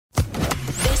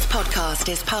podcast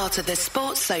is part of the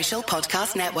Sports Social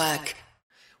Podcast Network.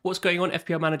 What's going on,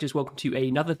 FPL managers? Welcome to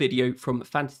another video from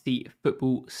Fantasy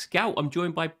Football Scout. I'm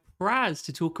joined by Praz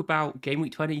to talk about Game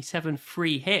Week 27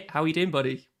 free hit. How are you doing,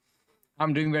 buddy?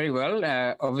 I'm doing very well.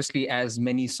 Obviously, as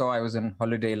many saw, I was on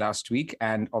holiday last week,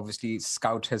 and obviously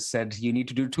Scout has said you need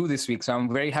to do 2 this week. So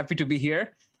I'm very happy to be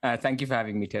here. Thank you for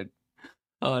having me, Ted.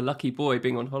 Oh, lucky boy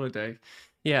being on holiday.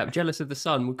 Yeah, I'm jealous of the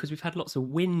sun because we've had lots of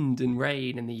wind and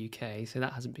rain in the UK, so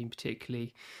that hasn't been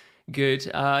particularly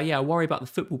good. I worry about the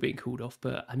football being called off,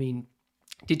 but I mean,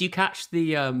 did you catch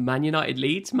the Man United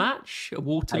Leeds match? A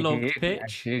waterlogged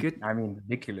pitch? I did. Good. I mean,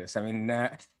 ridiculous. I mean,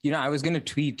 I was going to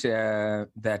tweet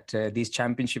that these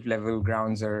championship level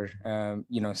grounds are,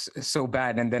 so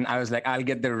bad. And then I was like, I'll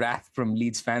get the wrath from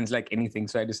Leeds fans like anything.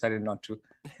 So I decided not to.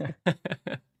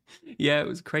 Yeah, it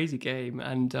was a crazy game.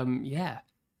 And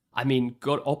I mean,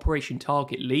 got Operation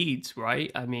Target Leeds, right?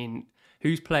 I mean,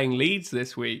 who's playing Leeds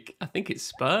this week? I think it's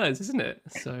Spurs, isn't it?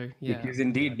 So, yeah. It is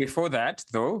indeed. Before that,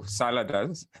 though, Salah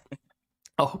does.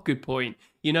 Oh, good point.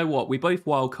 You know what? We both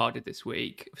wildcarded this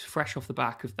week. It was fresh off the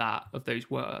back of those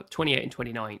were 28 and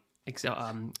 29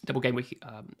 double game week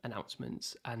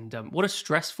announcements. And what a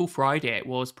stressful Friday it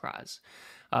was, Praz.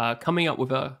 Coming up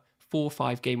with a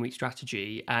 4-5 game week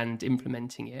strategy and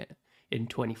implementing it in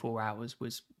 24 hours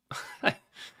was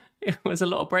it was a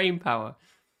lot of brain power.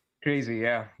 Crazy,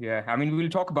 yeah. I mean,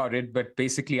 we'll talk about it, but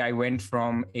basically I went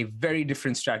from a very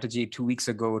different strategy 2 weeks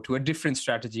ago to a different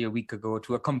strategy a week ago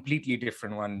to a completely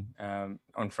different one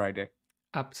on Friday.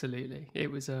 Absolutely.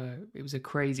 It was a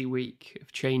crazy week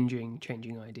of changing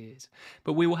ideas.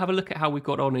 But we will have a look at how we've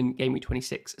got on in Game Week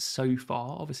 26 so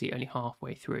far, obviously only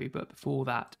halfway through, but before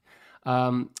that,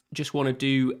 just want to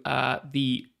do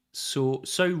the So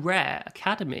Rare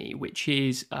Academy, which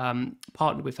is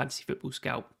partnered with Fantasy Football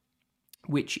Scout,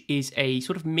 which is a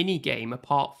sort of mini game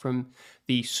apart from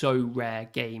the So Rare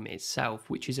game itself,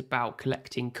 which is about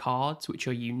collecting cards which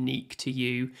are unique to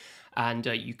you. And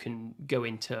you can go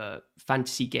into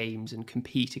fantasy games and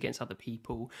compete against other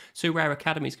people. So Rare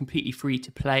Academy is completely free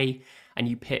to play, and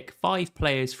you pick 5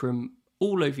 players from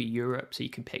all over Europe. So you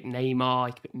can pick Neymar,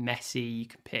 you can pick Messi, you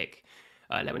can pick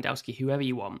Lewandowski, whoever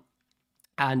you want.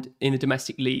 And in the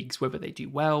domestic leagues, whether they do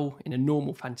well in a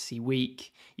normal fantasy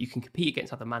week, you can compete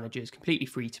against other managers, completely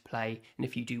free to play. And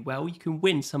if you do well, you can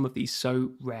win some of these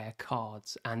So Rare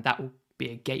cards. And that will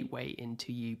be a gateway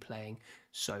into you playing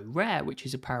So Rare, which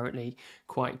is apparently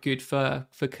quite good for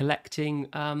collecting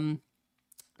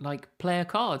like player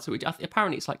cards. Which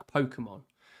apparently it's like Pokemon.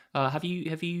 Have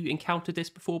you encountered this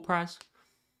before, Praz?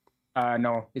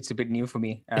 No, it's a bit new for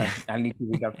me. I'll need to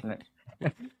read up on it.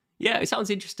 Yeah, it sounds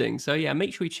interesting. So yeah,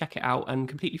 make sure you check it out, and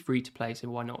completely free to play.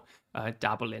 So why not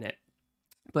dabble in it?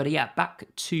 But yeah, back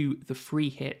to the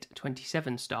free hit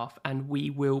 27 stuff. And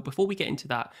we will, before we get into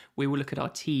that, we will look at our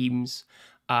teams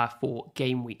for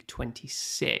game week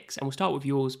 26. And we'll start with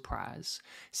yours, Praz.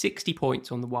 60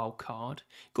 points on the wild card.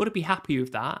 Got to be happy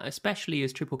with that, especially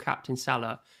as triple captain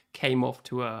Salah came off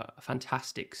to a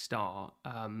fantastic start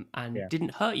and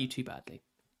didn't hurt you too badly.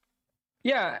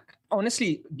 Yeah,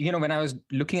 honestly, when I was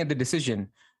looking at the decision,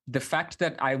 the fact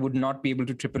that I would not be able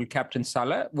to triple captain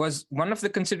Salah was one of the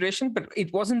considerations, but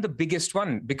it wasn't the biggest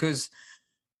one because,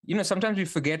 sometimes we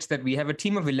forget that we have a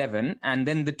team of 11 and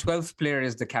then the 12th player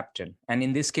is the captain. And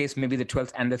in this case, maybe the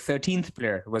 12th and the 13th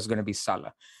player was going to be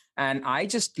Salah. And I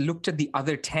just looked at the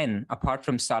other 10 apart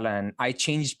from Salah and I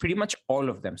changed pretty much all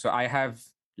of them. So I have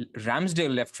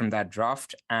Ramsdale left from that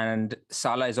draft and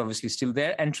Salah is obviously still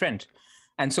there and Trent.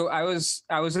 And so I was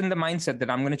in the mindset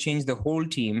that I'm going to change the whole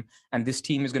team, and this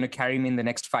team is going to carry me in the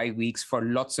next 5 weeks for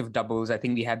lots of doubles. I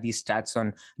think we had these stats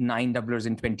on 9 doublers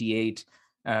in 28,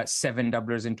 7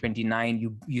 doublers in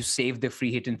 29. You save the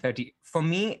free hit in 30. For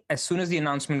me, as soon as the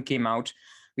announcement came out,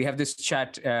 we have this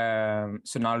chat,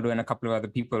 Sonaldo and a couple of other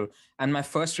people, and my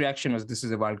first reaction was, this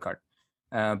is a wild card,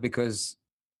 because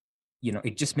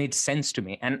it just made sense to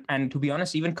me. And to be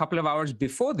honest, even a couple of hours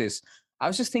before this, I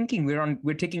was just thinking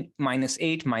we're taking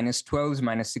 -8, -12s,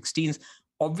 -16s,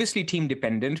 obviously team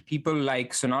dependent. People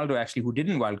like Sonaldo, actually, who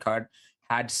didn't wildcard,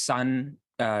 had Son,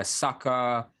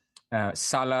 Saka,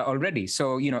 Salah already.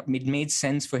 So, it made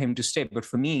sense for him to stay. But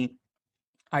for me,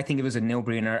 I think it was a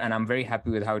no-brainer, and I'm very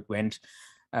happy with how it went.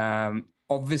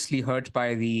 Obviously hurt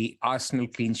by the Arsenal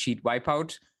clean sheet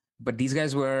wipeout, but these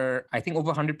guys were, I think,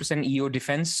 over 100% EO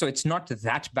defense. So it's not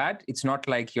that bad. It's not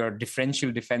like your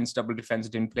differential defense, double defense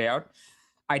didn't play out.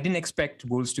 I didn't expect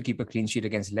Wolves to keep a clean sheet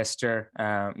against Leicester.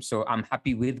 So I'm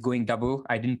happy with going double.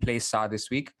 I didn't play Sa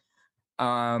this week.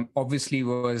 Obviously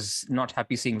was not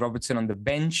happy seeing Robertson on the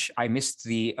bench. I missed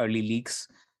the early leaks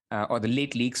or the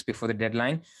late leaks before the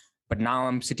deadline. But now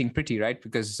I'm sitting pretty, right?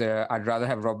 Because I'd rather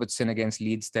have Robertson against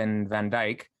Leeds than Van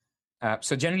Dijk.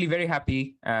 So generally very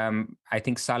happy. I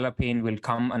think Salah pain will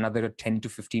come another 10 to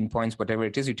 15 points, whatever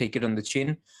it is. You take it on the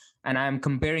chin. And I'm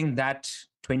comparing that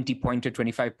 20-pointer,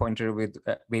 25-pointer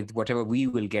with whatever we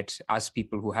will get as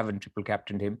people who haven't triple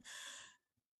captained him.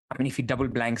 I mean, if he double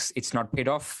blanks, it's not paid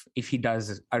off. If he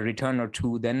does a return or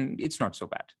two, then it's not so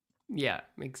bad. Yeah,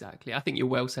 exactly. I think you're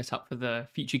well set up for the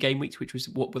future game weeks, which was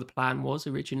what the plan was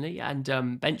originally. And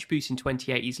bench boost in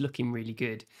 28 is looking really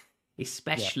good,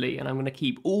 especially, and I'm going to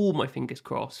keep all my fingers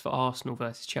crossed for Arsenal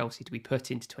versus Chelsea to be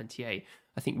put into 28.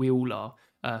 I think we all are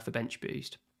for bench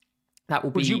boost. That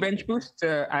will Would you bench boost?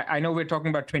 I know we're talking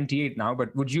about 28 now,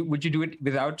 but would you do it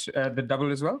without the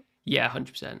double as well? Yeah,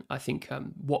 100%. I think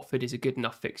Watford is a good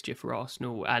enough fixture for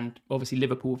Arsenal, and obviously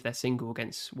Liverpool with their single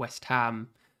against West Ham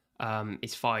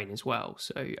is fine as well.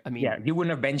 So, I mean... Yeah, you wouldn't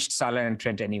have benched Salah and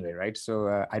Trent anyway, right?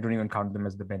 So I don't even count them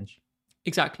as the bench.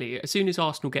 Exactly. As soon as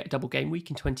Arsenal get a double game week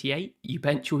in 28, you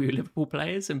bench all your Liverpool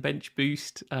players and bench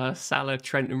boost Salah,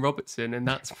 Trent and Robertson, and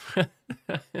that's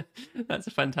that's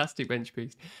a fantastic bench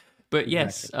boost. But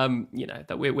yes, exactly.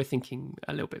 That we're thinking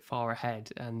a little bit far ahead,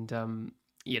 and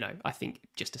I think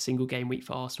just a single game week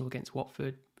for Arsenal against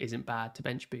Watford isn't bad to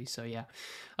bench boost. So yeah,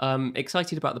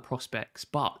 excited about the prospects,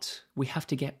 but we have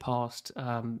to get past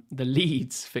the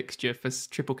Leeds fixture for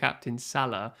triple captain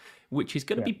Salah, which is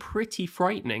going to be pretty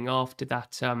frightening after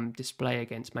that display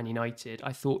against Man United.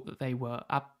 I thought that they were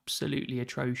absolutely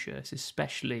atrocious,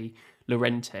 especially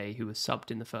Llorente, who was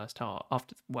subbed in the first half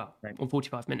on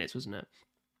 45 minutes, wasn't it?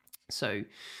 So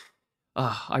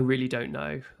I really don't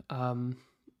know.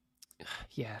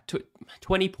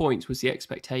 20 points was the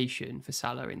expectation for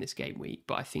Salah in this game week,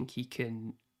 but I think he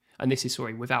can, and this is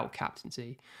without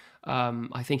captaincy,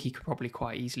 I think he could probably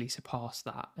quite easily surpass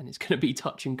that, and it's going to be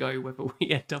touch and go whether we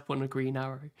end up on a green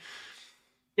arrow.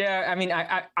 Yeah, I mean,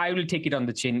 I will take it on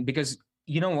the chin, because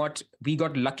you know what? We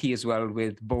got lucky as well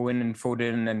with Bowen and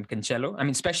Foden and Cancelo. I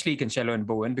mean, especially Cancelo and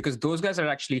Bowen, because those guys are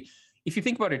actually, if you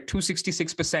think about it,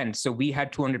 266%. So we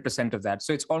had 200% of that.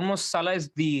 So it's almost Salah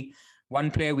is the one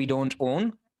player we don't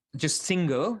own, just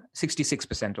single,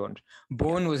 66% owned.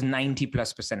 Bowen was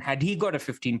 90+%. Had he got a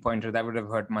 15-pointer, that would have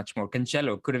hurt much more.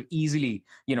 Cancelo could have easily,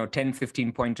 10,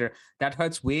 15-pointer. That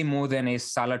hurts way more than a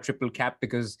Salah triple cap,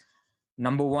 because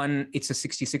number one, it's a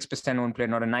 66% owned player,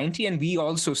 not a 90. And we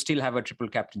also still have a triple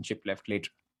captainship left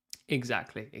later.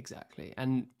 Exactly.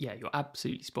 And yeah, you're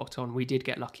absolutely spot on. We did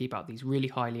get lucky about these really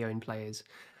highly owned players.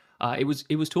 It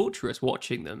was torturous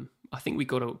watching them. I think we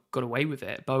got away with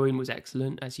it. Bowen was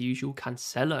excellent as usual.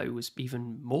 Cancelo was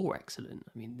even more excellent.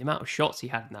 I mean, the amount of shots he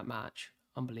had in that match,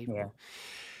 unbelievable. Yeah.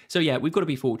 So yeah, we've got to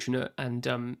be fortunate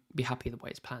and be happy the way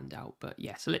it's panned out. But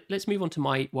yeah, so let's move on to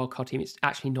my wildcard team. It's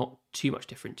actually not too much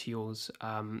different to yours,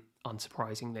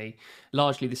 unsurprisingly.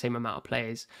 Largely the same amount of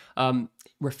players.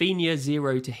 Rafinha,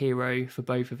 0 to hero for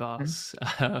both of us.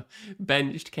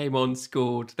 Benched, came on,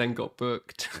 scored, then got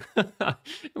booked. A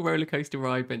roller coaster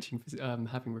ride benching for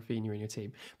having Rafinha in your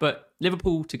team. But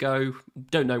Liverpool to go.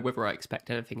 Don't know whether I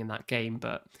expect anything in that game,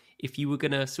 but if you were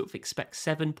going to sort of expect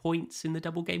 7 points in the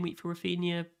double game week for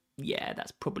Rafinha, yeah,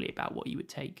 that's probably about what you would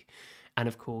take. And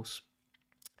of course,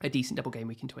 a decent double game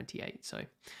week in 28. So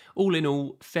all in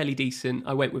all, fairly decent.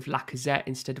 I went with Lacazette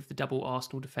instead of the double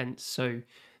Arsenal defence. So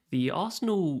the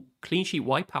Arsenal clean sheet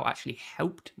wipeout actually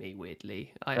helped me,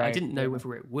 weirdly. I didn't know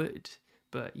whether it would,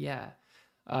 but yeah.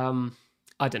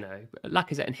 I don't know.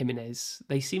 Lacazette and Jimenez,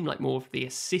 they seem like more of the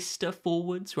assister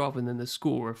forwards rather than the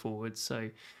scorer forwards. So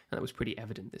that was pretty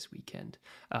evident this weekend.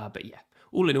 But yeah,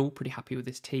 all in all, pretty happy with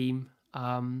this team.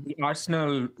 The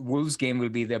Arsenal Wolves game will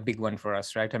be the big one for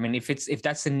us, right? I mean, if that's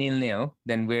a 0-0,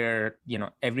 then we're,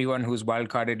 everyone who's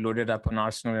wildcarded loaded up on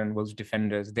Arsenal and Wolves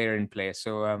defenders, they're in play.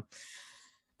 So,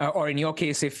 or in your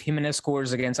case, if Jimenez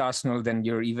scores against Arsenal, then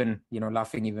you're even,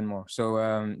 laughing even more. So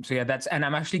yeah, and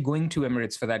I'm actually going to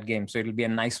Emirates for that game. So it'll be a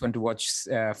nice one to watch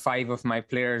 5 of my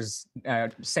players,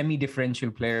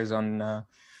 semi-differential players on the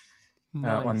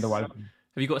wild.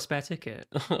 Have you got a spare ticket?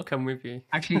 I'll come with you.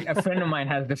 Actually, a friend of mine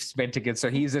has the spare ticket, so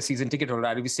he's a season ticket holder.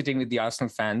 I'll be sitting with the Arsenal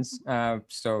fans,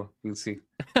 so we'll see.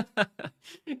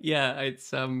 Yeah,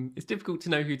 it's difficult to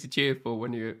know who to cheer for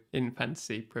when you're in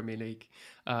Fantasy Premier League,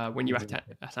 when you're at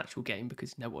an actual game,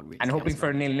 because no one really. And hoping for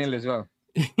a 0-0 as well.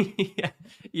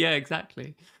 yeah,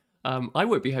 exactly. I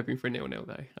won't be hoping for a 0-0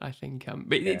 though. I think,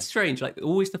 but it's strange. Like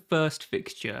always, the first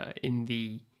fixture in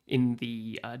the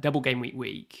double game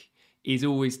week is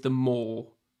always the more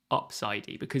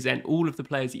upsidey, because then all of the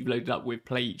players that you've loaded up with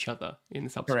play each other in the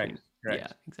subsequent. Correct.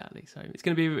 Yeah, exactly. So it's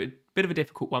going to be a bit of a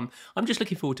difficult one. I'm just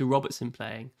looking forward to Robertson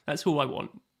playing. That's all I want,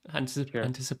 and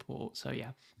to support. So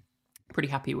yeah, Pretty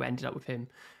happy we ended up with him.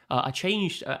 I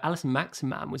changed. Alison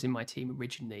Maximan was in my team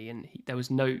originally, and there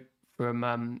was note from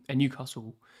a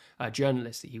Newcastle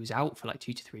journalist that he was out for like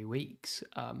 2 to 3 weeks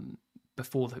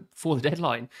before the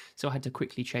deadline. So I had to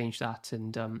quickly change that,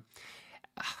 and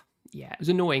yeah, it was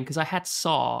annoying because I had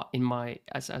Sarr in my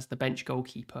as the bench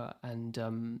goalkeeper, and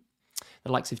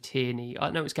the likes of Tierney.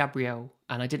 No, it was Gabriel,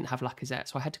 and I didn't have Lacazette,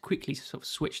 so I had to quickly sort of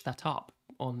switch that up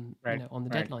on on the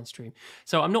deadline stream.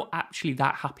 So I'm not actually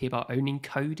that happy about owning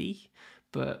Cody,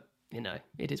 but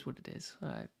it is what it is.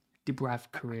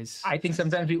 Dubravka is. I think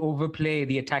sometimes we overplay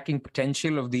the attacking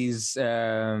potential of these.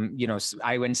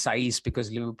 I went Saiz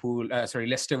because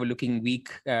Leicester were looking weak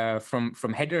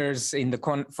from headers in the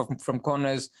from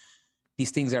corners.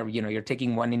 These things are, you're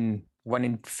taking one in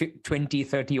 20,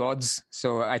 30 odds.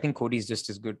 So I think Cody's just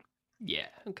as good. Yeah,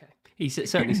 okay. He's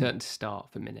certainly certain to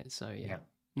start for minutes. So yeah.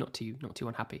 Not too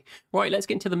unhappy. Right, let's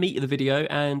get into the meat of the video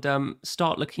and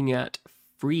start looking at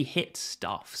free hit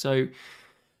stuff. So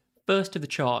first of the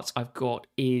charts I've got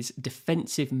is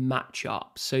defensive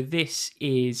matchup. So this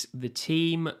is the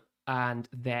team and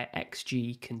their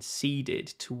XG conceded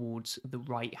towards the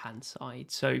right-hand side.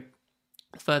 So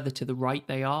the further to the right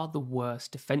they are, the worse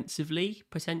defensively,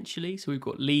 potentially. So we've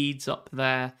got Leeds up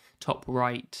there, top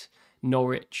right,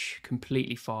 Norwich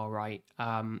completely far right,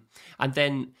 and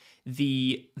then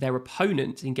their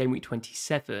opponents in game week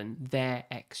 27, their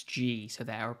XG, so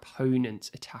their opponents'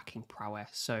 attacking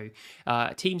prowess. So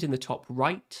teams in the top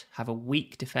right have a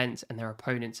weak defense, and their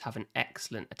opponents have an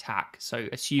excellent attack. So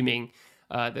assuming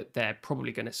that they're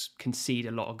probably going to concede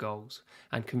a lot of goals,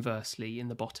 and conversely, in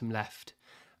the bottom left,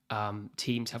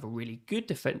 teams have a really good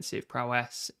defensive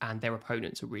prowess, and their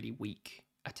opponents are really weak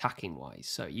attacking wise,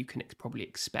 so you can probably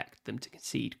expect them to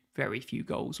concede very few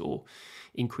goals or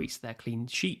increase their clean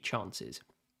sheet chances.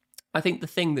 I think the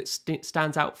thing that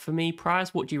stands out for me, Praz,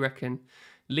 what do you reckon?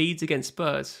 Leeds against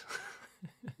Spurs.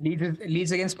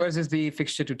 Leeds against Spurs is the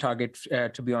fixture to target,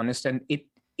 to be honest, and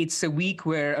it's a week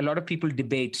where a lot of people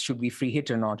debate should we free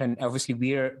hit or not, and obviously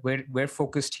we're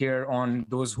focused here on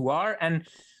those who are,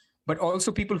 but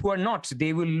also people who are not.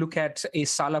 They will look at a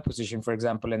Salah position, for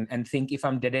example, and think, if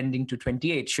I'm dead ending to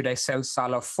 28, should I sell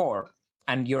Salah for?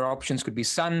 And your options could be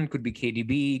Son, could be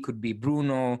KDB, could be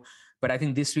Bruno. But I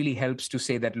think this really helps to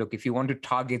say that, look, if you want to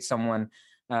target someone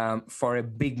for a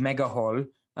big mega haul,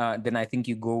 then I think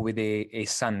you go with a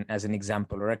Son as an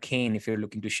example, or a Kane if you're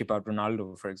looking to ship out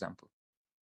Ronaldo, for example.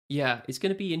 Yeah, it's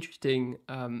going to be interesting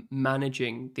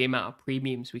managing the amount of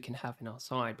premiums we can have in our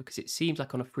side, because it seems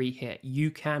like on a free hit, you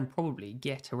can probably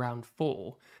get around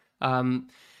 4.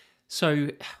 So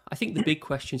I think the big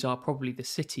questions are probably the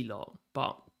City lot,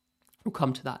 but we'll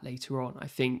come to that later on. I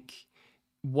think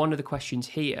one of the questions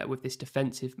here with this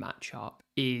defensive matchup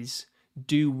is,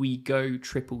 do we go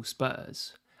triple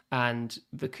Spurs? And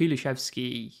the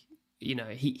Kulusevski,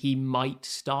 he might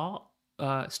start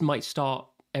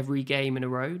every game in a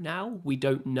row now. We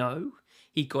don't know.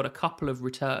 He got a couple of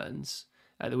returns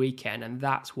at the weekend, and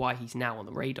that's why he's now on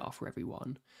the radar for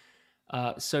everyone.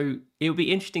 So it'll be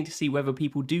interesting to see whether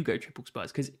people do go triple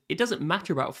Spurs, because it doesn't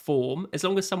matter about form. As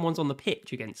long as someone's on the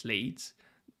pitch against Leeds,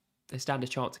 they stand a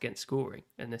chance against scoring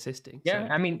and assisting. Yeah,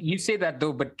 so. I mean, you say that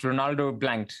though, but Ronaldo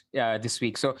blanked this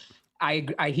week. So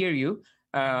I hear you.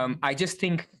 I just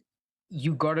think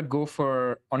you got to go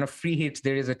for, on a free hit,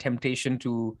 there is a temptation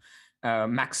to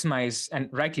maximize, and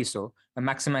rightly so,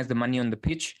 maximize the money on the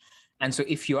pitch. And so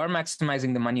if you are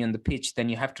maximizing the money on the pitch, then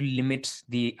you have to limit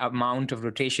the amount of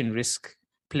rotation risk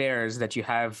players that you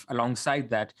have alongside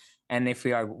that. And if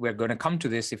we're going to come to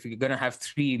this, if you're going to have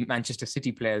 3 Manchester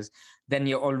City players, then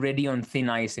you're already on thin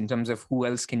ice in terms of who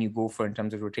else can you go for in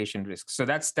terms of rotation risk. So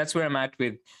that's where I'm at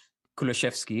with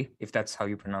Kulusevski, if that's how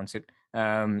you pronounce it.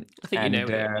 I think you know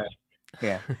it.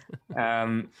 Yeah.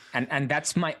 And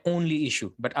that's my only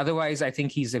issue. But otherwise, I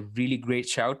think he's a really great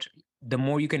shout. The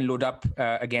more you can load up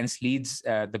against Leeds,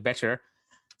 the better.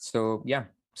 So, yeah,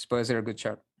 Spurs are a good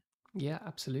shout. Yeah,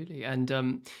 absolutely.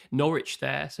 And Norwich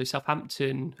there. So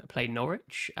Southampton played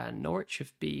Norwich, and Norwich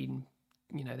have been,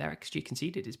 their XG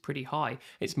conceded is pretty high.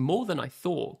 It's more than I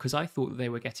thought, because I thought they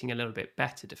were getting a little bit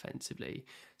better defensively.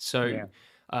 So... Yeah.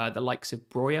 The likes of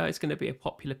Breuer is going to be a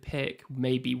popular pick,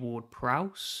 maybe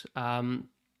Ward-Prowse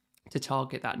to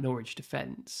target that Norwich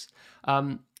defence.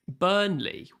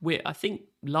 Burnley, I think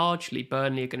largely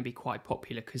Burnley are going to be quite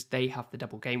popular because they have the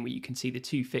double game where you can see the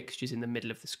 2 fixtures in the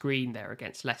middle of the screen there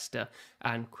against Leicester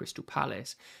and Crystal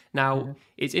Palace. Now,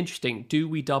 It's interesting. Do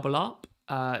we double up?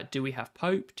 Do we have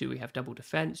Pope? Do we have double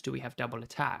defence? Do we have double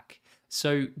attack?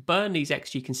 So Burnley's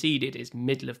XG conceded is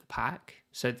middle of the pack.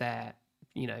 So they're,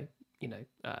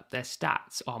 their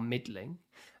stats are middling,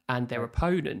 and their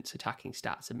opponents' attacking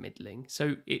stats are middling.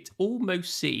 So it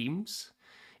almost seems,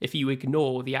 if you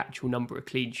ignore the actual number of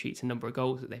clean sheets and number of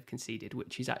goals that they've conceded,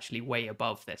 which is actually way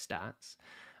above their stats,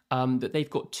 that they've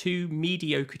got 2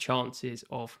 mediocre chances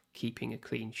of keeping a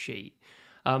clean sheet.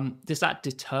 Does that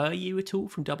deter you at all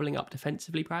from doubling up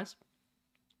defensively, Praz?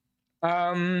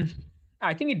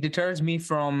 I think it deters me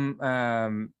from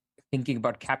thinking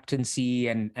about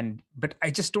captaincy but I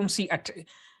just don't see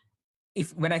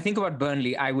when I think about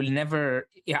Burnley, I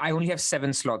only have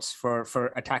 7 slots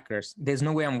for attackers. There's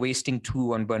no way I'm wasting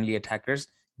 2 on Burnley attackers,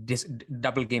 this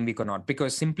double game week or not,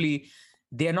 because simply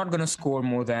they're not going to score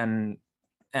more than,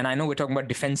 and I know we're talking about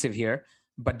defensive here,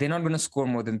 but they're not going to score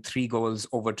more than 3 goals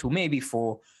over 2, maybe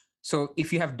 4. So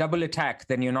if you have double attack,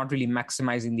 then you're not really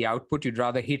maximizing the output. You'd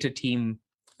rather hit a team.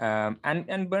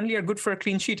 And Burnley are good for a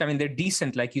clean sheet. I mean, they're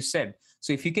decent, like you said.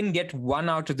 So if you can get 1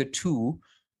 out of the 2,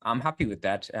 I'm happy with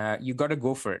that. You got to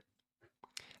go for it.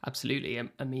 Absolutely.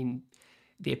 I mean,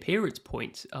 the appearance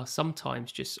points are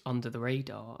sometimes just under the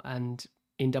radar. And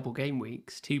in double game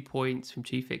weeks, 2 points from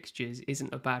 2 fixtures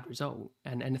isn't a bad result.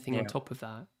 And anything on top of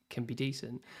that can be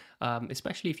decent,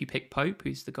 especially if you pick Pope,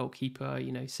 who's the goalkeeper.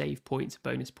 Save points,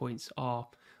 bonus points are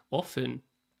often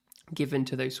given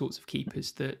to those sorts of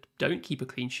keepers that don't keep a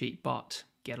clean sheet but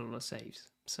get a lot of saves.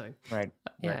 So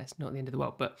it's not the end of the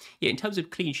world. But in terms of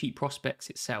clean sheet prospects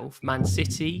itself, Man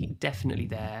City definitely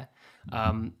there.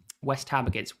 West Ham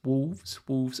against Wolves.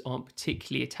 Wolves aren't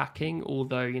particularly attacking,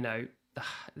 although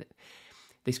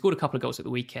they scored a couple of goals at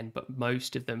the weekend, but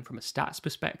most of them from a stats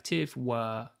perspective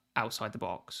were outside the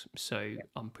box, so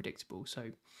unpredictable.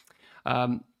 So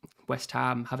West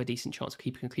Ham have a decent chance of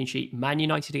keeping a clean sheet. Man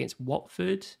United against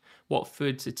Watford.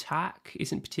 Watford's attack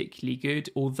isn't particularly good,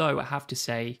 although I have to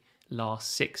say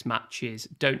last 6 matches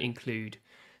don't include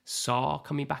Sarr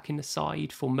coming back in the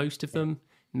side for most of them.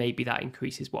 Maybe that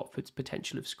increases Watford's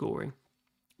potential of scoring.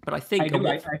 But I think...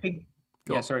 I think...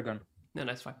 Go on. Sorry, go on. No,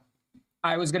 it's fine.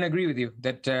 I was going to agree with you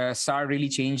that Sarr really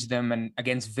changed them. And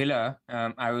against Villa,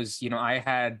 I was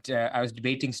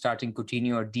debating starting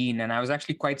Coutinho or Dean, and I was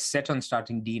actually quite set on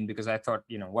starting Dean because I thought,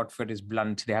 Watford is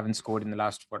blunt. They haven't scored in the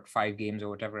last 5 games or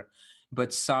whatever. But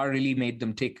Sarr really made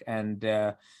them tick. And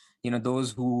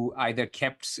those who either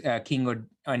kept King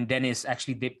and Dennis,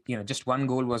 actually, they, just 1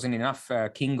 goal wasn't enough.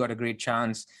 King got a great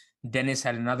chance. Dennis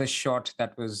had another shot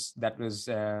that was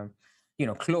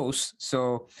close.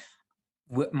 So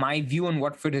my view on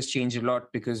Watford has changed a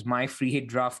lot because my free hit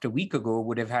draft a week ago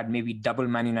would have had maybe double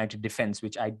Man United defense,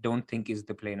 which I don't think is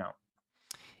the play now.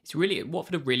 It's really,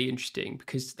 Watford are really interesting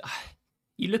because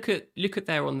you look at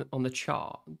there on the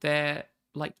chart, they're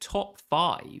like top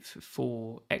 5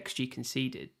 for XG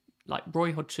conceded. Like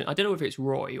Roy Hodgson, I don't know whether it's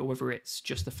Roy or whether it's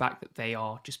just the fact that they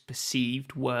are just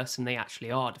perceived worse than they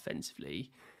actually are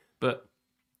defensively. But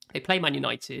they play Man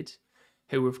United,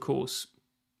 who are, of course,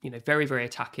 very, very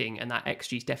attacking, and that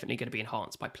XG is definitely going to be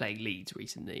enhanced by playing Leeds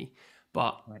recently.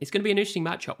 But It's going to be an interesting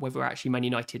matchup whether actually Man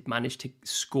United managed to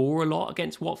score a lot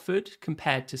against Watford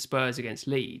compared to Spurs against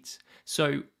Leeds.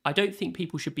 So I don't think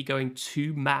people should be going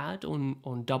too mad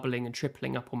on doubling and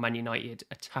tripling up on Man United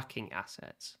attacking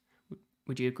assets.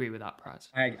 Would you agree with that, Praz?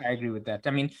 I agree with that.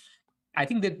 I mean, I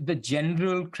think that the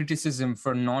general criticism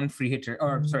for non-free hitter,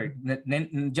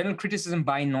 general criticism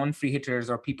by non-free hitters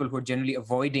or people who are generally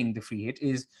avoiding the free hit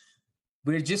is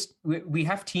we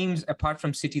have teams apart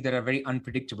from City that are very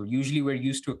unpredictable. Usually we're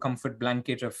used to a comfort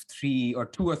blanket of 2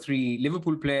 or 3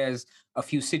 Liverpool players, a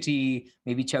few City,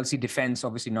 maybe Chelsea defense,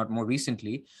 obviously not more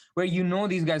recently, where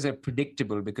these guys are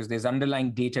predictable because there's underlying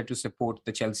data to support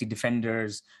the Chelsea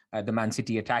defenders, the Man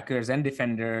City attackers and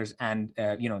defenders, and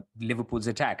Liverpool's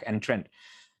attack and Trent.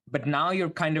 But now you're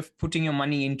kind of putting your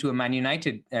money into a Man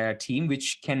United team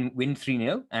which can win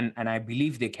 3-0, and I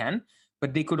believe they can.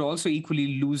 But they could also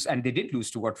equally lose, and they did lose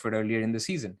to Watford earlier in the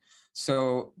season.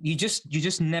 So you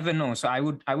just never know. So I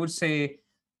would say,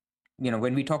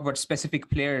 when we talk about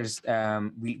specific players,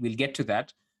 we'll get to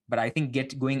that. But I think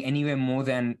going anywhere more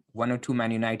than 1 or 2 Man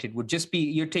United would just be,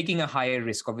 you're taking a higher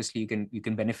risk. Obviously, you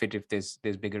can benefit if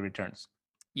there's bigger returns.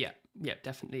 Yeah,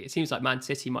 definitely. It seems like Man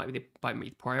City might be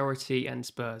the priority, and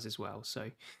Spurs as well. So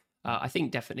I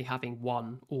think definitely having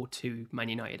 1 or 2 Man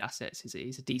United assets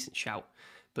is a decent shout,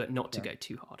 but not to go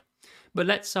too hard. But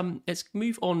let's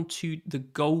move on to the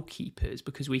goalkeepers,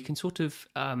 because we can sort of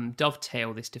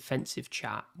dovetail this defensive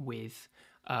chat with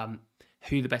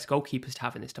who the best goalkeepers to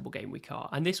have in this double game week are.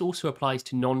 And this also applies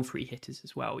to non-free hitters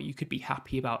as well. You could be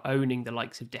happy about owning the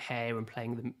likes of De Gea and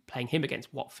playing him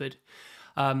against Watford.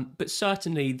 But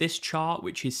certainly this chart,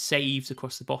 which is saves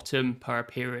across the bottom per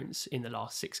appearance in the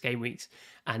last 6 game weeks,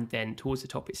 and then towards the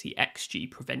top it's the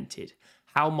XG prevented,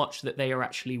 how much that they are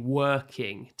actually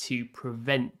working to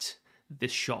prevent the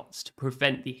shots, to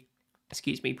prevent the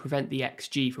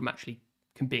XG from actually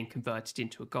being converted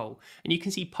into a goal. And you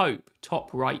can see Pope, top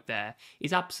right there,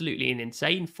 is absolutely in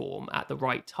insane form at the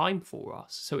right time for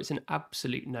us. So it's an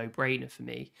absolute no-brainer for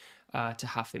me to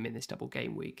have him in this double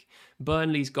game week.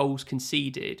 Burnley's goals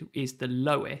conceded is the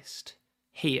lowest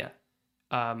here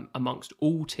amongst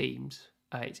all teams.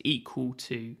 It's equal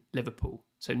to Liverpool.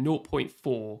 So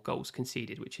 0.4 goals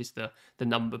conceded, which is the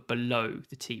number below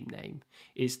the team name,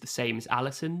 is the same as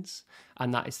Alisson's,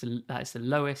 and that is the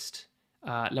lowest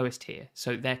here.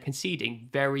 So they're conceding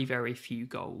very, very few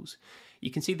goals. You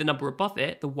can see the number above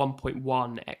it, the 1.1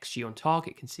 XG on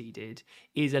target conceded,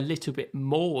 is a little bit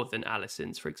more than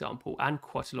Alisson's, for example, and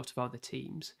quite a lot of other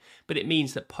teams. But it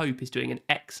means that Pope is doing an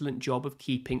excellent job of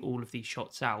keeping all of these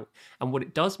shots out. And what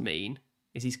it does mean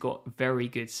is he's got very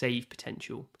good save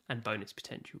potential and bonus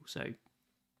potential. So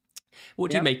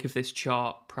what do you make of this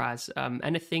chart, Praz?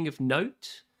 Anything of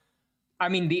note? I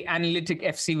mean, the analytic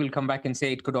FC will come back and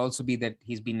say it could also be that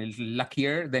he's been a little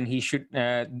luckier than he should,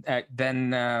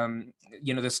 than the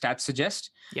stats suggest.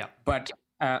 Yeah. But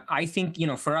I think,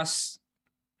 for us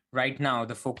right now,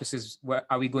 the focus is,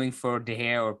 are we going for De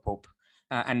Gea or Pope?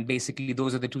 And basically,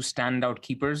 those are the two standout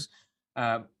keepers.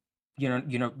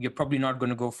 You're probably not going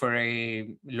to go for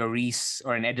a Lloris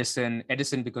or an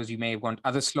Edison because you may want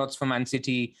other slots for Man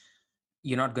City.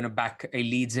 You're not going to back a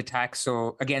Leeds attack,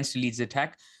 so against a Leeds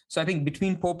attack. So I think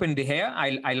between Pope and De Gea,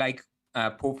 I like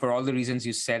Pope for all the reasons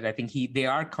you said. I think they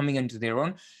are coming into their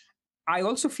own. I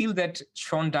also feel that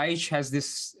Sean Dyche has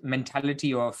this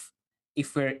mentality of,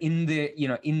 if we're in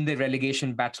the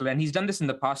relegation battle, and he's done this in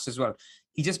the past as well,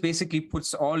 he just basically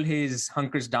puts all his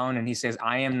hunkers down and he says,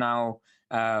 I am now,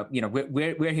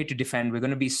 we're here to defend. We're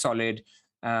going to be solid.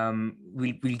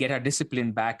 We'll get our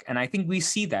discipline back. And I think we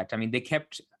see that. I mean,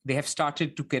 they have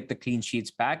started to get the clean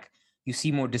sheets back. You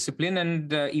see more discipline,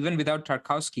 and even without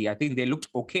Tarkowski, I think they looked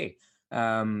okay.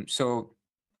 So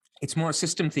it's more a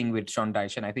system thing with Sean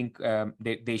Dyche, and I think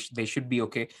they should be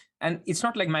okay. And it's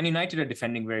not like Man United are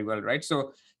defending very well, right?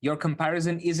 So your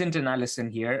comparison isn't an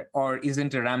Alisson here or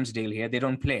isn't a Ramsdale here. They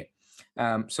don't play.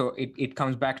 So it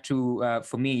comes back to,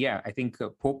 for me, I think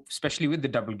Pope, especially with the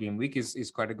double game week,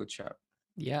 is quite a good shout.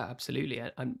 Yeah, absolutely.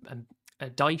 And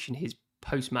Dyche in his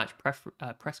post-match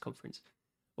press conference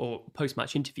or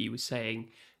post-match interview was saying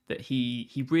that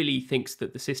he really thinks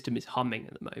that the system is humming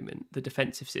at the moment. The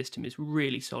defensive system is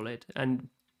really solid, and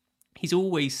he's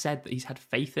always said that he's had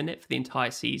faith in it for the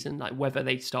entire season. Like, whether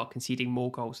they start conceding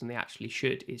more goals than they actually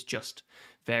should is just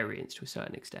variance to a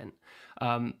certain extent.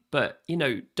 But,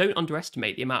 don't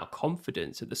underestimate the amount of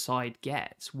confidence that the side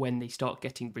gets when they start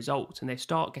getting results. And they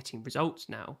start getting results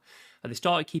now. And they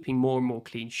started keeping more and more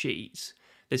clean sheets.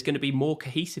 There's going to be more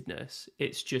cohesiveness.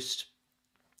 It's just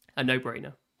a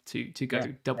no-brainer to go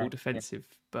double defensive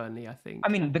Burnley, I think. I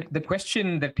mean, the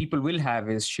question that people will have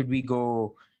is, should we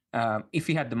go, if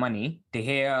we had the money, De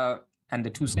Gea and the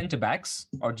two centre-backs,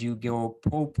 or do you go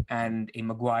Pope and a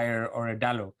Maguire or a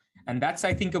Dalot? And that's,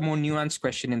 I think, a more nuanced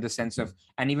question in the sense of,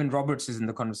 and even Roberts is in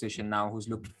the conversation now, who's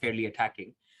looked fairly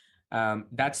attacking.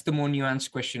 That's the more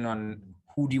nuanced question on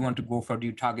who do you want to go for? Do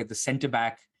you target the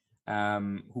centre-back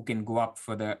who can go up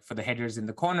for the headers in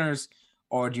the corners,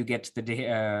 or do you get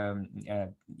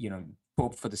the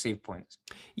Pope for the save points?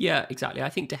 Yeah, exactly. I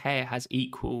think De Gea has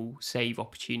equal save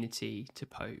opportunity to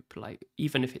Pope. Like,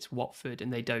 even if it's Watford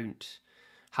and they don't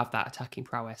have that attacking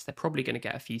prowess, they're probably going to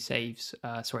get a few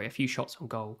shots on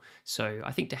goal. So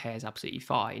I think De Gea is absolutely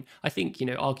fine. I think,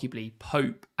 arguably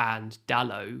Pope and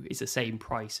Dalot is the same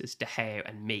price as De Gea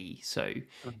and me. So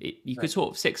you could sort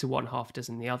of 6 of one, half a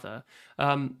dozen the other.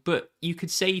 But you could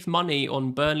save money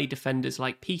on Burnley defenders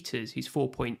like Peters, who's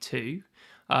 4.2.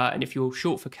 And if you're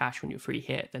short for cash on your free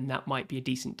hit, then that might be a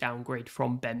decent downgrade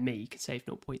from Ben Mee. You could save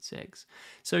 0.6.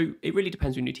 So it really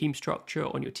depends on your team structure,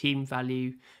 on your team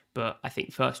value. But I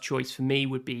think first choice for me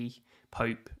would be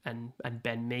Pope and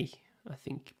Ben Mee, I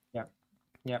think.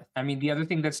 Yeah. I mean, the other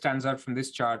thing that stands out from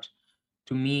this chart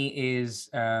to me is,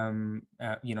 Sarr.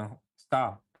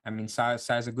 I mean,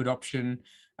 Sarr is a good option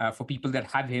for people that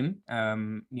have him.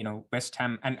 West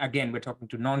Ham, and again, we're talking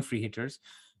to non-free hitters.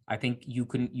 I think you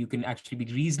can actually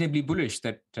be reasonably bullish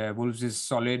that Wolves is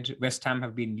solid. West Ham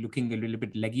have been looking a little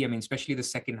bit leggy. I mean, especially the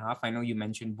second half. I know you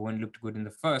mentioned Bowen looked good in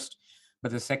the first,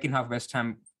 but the second half, West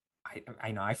Ham,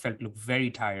 I felt looked very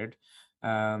tired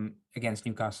against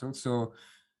Newcastle. So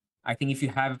I think if you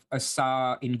have a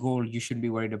Sarr in goal, you shouldn't be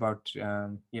worried about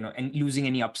and losing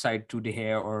any upside to De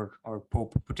Gea or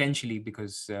Pope potentially,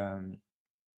 because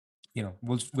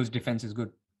Wolves defense is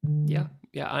good. Yeah,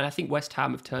 yeah, and I think West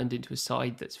Ham have turned into a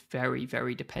side that's very,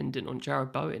 very dependent on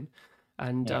Jared Bowen,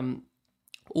 and Yeah.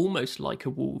 almost like a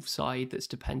Wolves side that's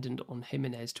dependent on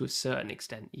Jimenez to a certain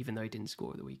extent, even though he didn't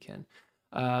score at the weekend.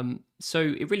 So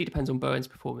it really depends on Bowen's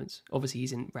performance. Obviously,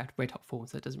 he's in red hot form,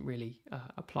 so that doesn't really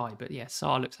apply. But yeah,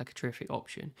 Sarr looks like a terrific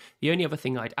option. The only other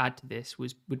thing I'd add to this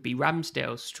would be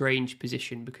Ramsdale's strange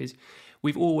position, because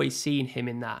we've always seen him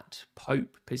in that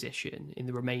Pope position in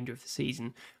the remainder of the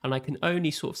season, and I can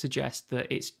only sort of suggest that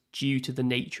it's due to the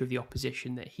nature of the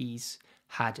opposition that he's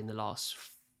had in the last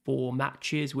 4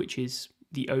 matches, which is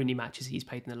the only matches he's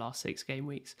played in the last 6 game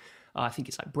weeks. I think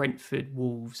it's like Brentford,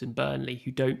 Wolves, and Burnley,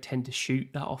 who don't tend to shoot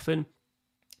that often.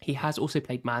 He has also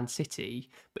played Man City,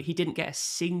 but he didn't get a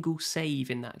single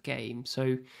save in that game.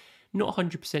 So not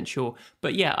 100% sure.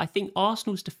 But yeah, I think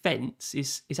Arsenal's defence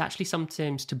is actually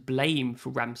sometimes to blame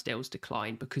for Ramsdale's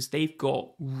decline, because they've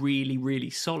got really, really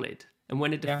solid. And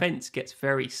when a defence gets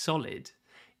very solid,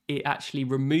 it actually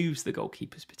removes the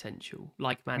goalkeeper's potential,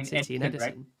 like Man City and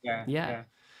Ederson. Right?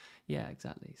 Yeah,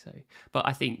 exactly. So, but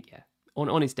I think, yeah,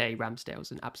 on his day,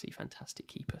 Ramsdale's an absolutely fantastic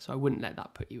keeper. So I wouldn't let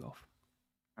that put you off.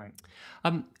 Right.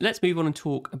 Let's move on and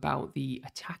talk about the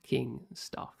attacking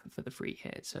stuff for the free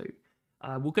hit. So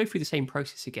we'll go through the same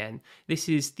process again. This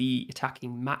is the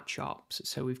attacking matchups.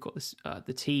 So we've got this,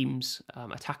 the teams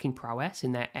attacking prowess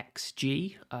in their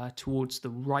XG towards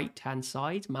the right-hand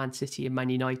side. Man City and Man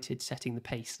United setting the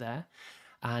pace there.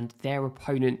 And their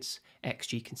opponents'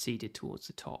 XG conceded towards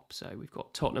the top. So we've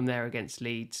got Tottenham there against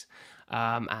Leeds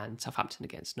and Southampton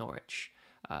against Norwich.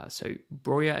 So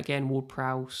Breuer again,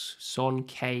 Ward-Prowse, Son,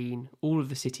 Kane, all of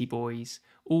the City boys,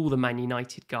 all the Man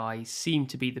United guys seem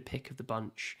to be the pick of the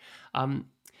bunch.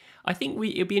 I think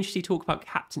it'll be interesting to talk about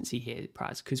captaincy here,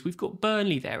 Praz, because we've got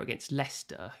Burnley there against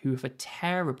Leicester, who have a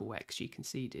terrible XG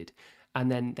conceded,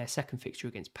 and then their second fixture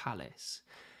against Palace.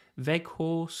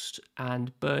 Weghorst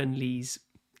and Burnley's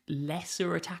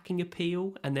lesser attacking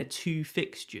appeal and their 2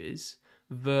 fixtures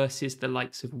versus the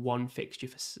likes of 1 fixture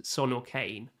for Son or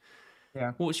Kane.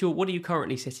 Yeah. What are you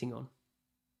currently sitting on?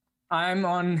 I'm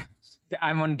on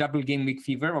double game week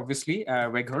fever, obviously,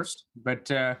 Weghorst. But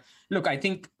look, I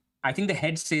think the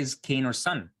head says Kane or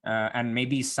Son, and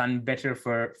maybe Son better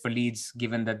for Leeds,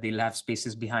 given that they'll have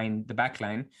spaces behind the back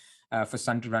line for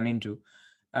Son to run into.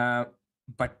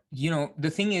 But the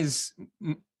thing is,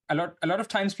 a lot of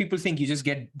times people think you just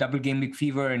get double game week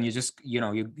fever and you just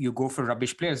you go for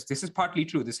rubbish players. This is partly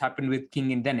true. This happened with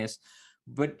King and Dennis.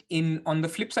 But on the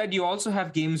flip side, you also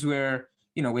have games where,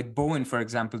 with Bowen, for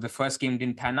example, the first game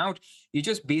didn't pan out. You're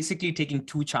just basically taking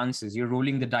 2 chances. You're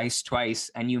rolling the dice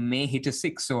twice and you may hit a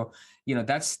 6. So,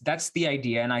 that's the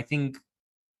idea. And I think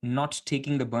not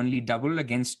taking the Burnley double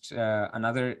against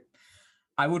another,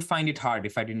 I would find it hard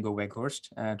if I didn't go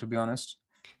Weghorst, to be honest.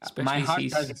 Especially My heart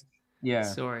does. Yeah.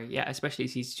 Sorry. Yeah. Especially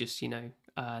as he's just,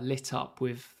 lit up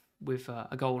with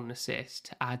a goal and assist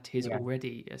to add to his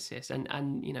already assist and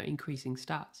increasing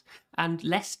stats. And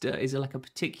Leicester is like a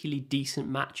particularly decent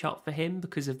matchup for him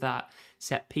because of that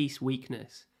set piece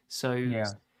weakness. So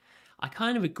I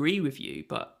kind of agree with you,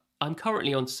 but I'm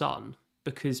currently on Son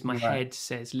because my head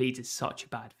says Leeds is such a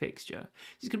bad fixture.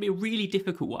 It's going to be a really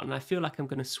difficult one, and I feel like I'm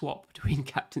going to swap between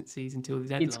captaincies until the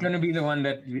deadline. It's going to be the one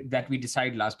that we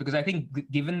decide last, because I think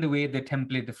given the way the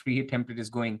free hit template is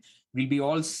going, we'll be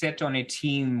all set on a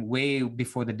team way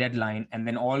before the deadline, and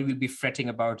then all we'll be fretting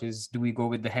about is, do we go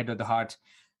with the head or the heart?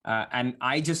 And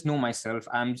I just know myself.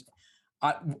 My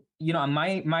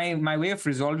way of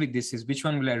resolving this is, which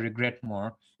one will I regret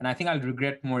more? And I think I'll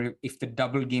regret more if the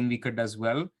double game weeker does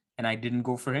well and I didn't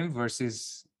go for him,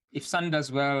 versus if Son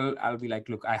does well, I'll be like,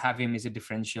 look, I have him as a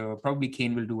differential. Probably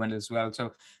Kane will do well as well.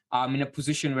 So I'm in a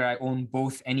position where I own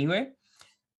both anyway.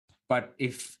 But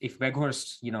if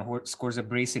Weghorst, scores a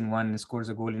brace in one and scores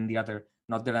a goal in the other,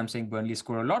 not that I'm saying Burnley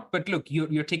score a lot, but look,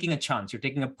 you're taking a chance. You're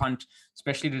taking a punt,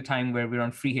 especially at a time where we're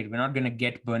on free hit. We're not going to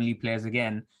get Burnley players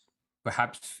again,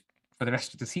 perhaps for the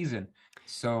rest of the season.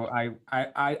 So I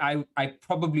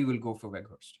probably will go for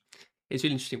Weghorst. It's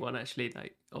an interesting one, actually.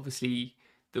 Like, obviously,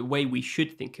 the way we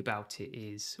should think about it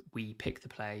is we pick the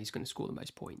player who's going to score the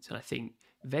most points. And I think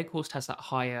Weghorst has that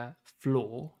higher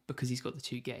floor because he's got the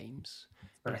 2 games.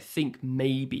 But I think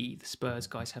maybe the Spurs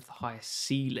guys have the highest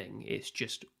ceiling. It's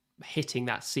just hitting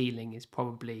that ceiling is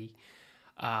probably,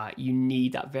 you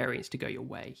need that variance to go your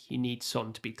way. You need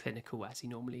Son to be clinical as he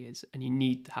normally is. And you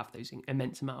need to have those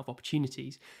immense amount of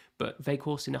opportunities. But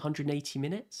Weghorst in 180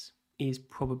 minutes is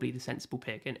probably the sensible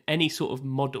pick. And any sort of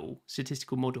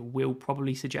statistical model, will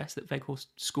probably suggest that Weghorst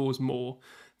scores more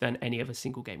than any other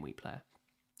single game week player.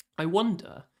 I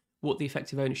wonder what the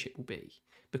effective ownership will be,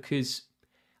 because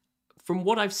from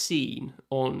what I've seen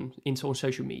on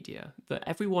social media, that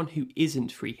everyone who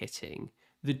isn't free hitting,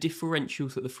 the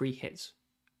differentials that the free hits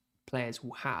players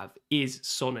will have is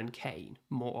Son and Kane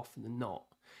more often than not.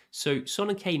 So Son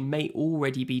and Kane may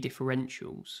already be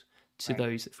differentials to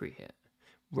those that free hit,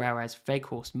 whereas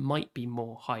Weghorst might be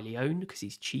more highly owned because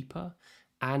he's cheaper,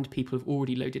 and people have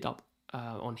already loaded up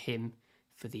on him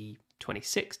for the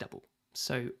 26 double.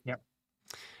 So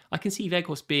I can see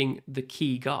Weghorst being the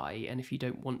key guy, and if you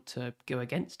don't want to go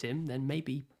against him, then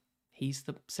maybe he's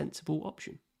the sensible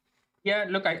option. Yeah,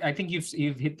 look, I think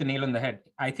you've hit the nail on the head.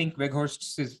 I think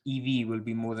Weghorst's EV will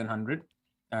be more than 100.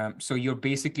 So you're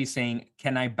basically saying,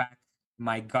 can I back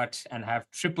my gut and have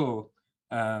triple,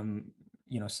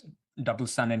 double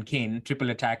Son and Kane, triple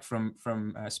attack from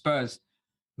Spurs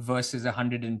versus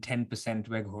 110%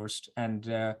 Weghorst?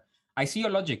 And I see your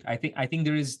logic. I think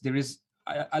there is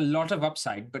a lot of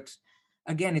upside, but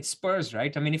again, it's Spurs,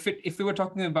 right? I mean, if we were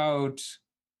talking about,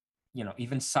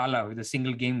 even Salah with a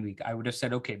single game week, I would have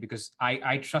said, okay, because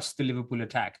I trust the Liverpool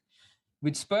attack.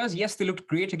 With Spurs, yes, they looked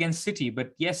great against City,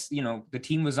 but yes, the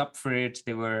team was up for it.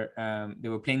 They were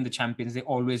playing the champions. They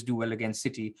always do well against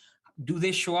City. Do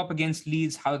they show up against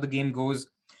Leeds? How the game goes?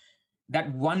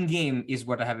 That one game is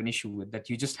what I have an issue with. That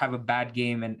you just have a bad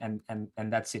game and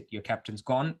that's it. Your captain's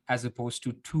gone, as opposed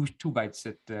to two bites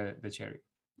at the cherry.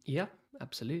 Yeah,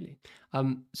 absolutely.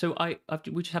 So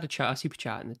we just had a super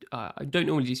chat, and I don't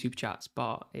normally do super chats,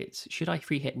 but it's, should I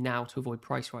free hit now to avoid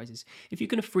price rises? If you're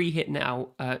going to free hit now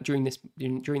during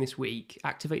this week,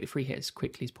 activate the free hit as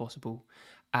quickly as possible,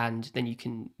 and then you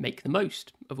can make the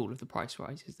most of all of the price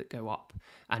rises that go up,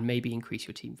 and maybe increase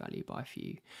your team value by a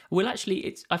few. Well,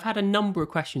 actually, I've had a number of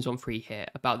questions on free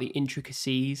hit about the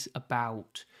intricacies,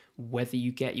 about whether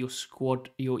you get your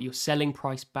squad, your selling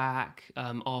price back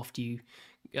after you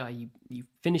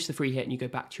finish the free hit and you go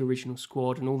back to your original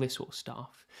squad and all this sort of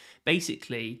stuff.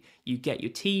 Basically, you get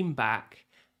your team back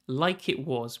like it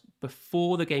was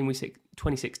before the game week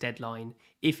 26 deadline,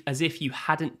 as if you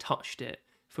hadn't touched it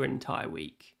for an entire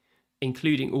week,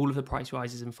 including all of the price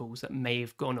rises and falls that may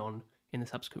have gone on in the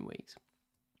subsequent weeks.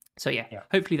 So yeah.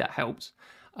 Hopefully that helps.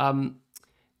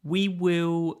 We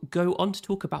will go on to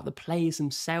talk about the players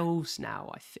themselves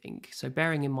now, I think. So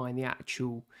bearing in mind the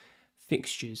actual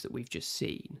fixtures that we've just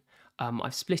seen,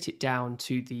 I've split it down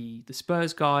to the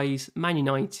Spurs guys, Man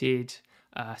United,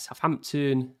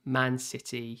 Southampton, Man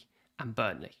City, and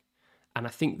Burnley. And I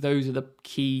think those are the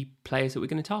key players that we're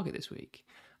going to target this week.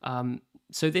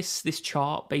 So this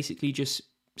chart basically just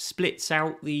splits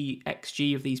out the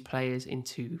XG of these players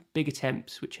into big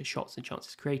attempts, which are shots and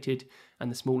chances created, and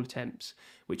the small attempts,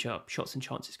 which are shots and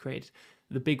chances created.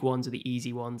 The big ones are the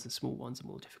easy ones, the small ones are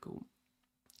more difficult.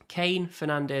 Kane,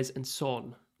 Fernandes, and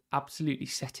Son absolutely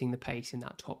setting the pace in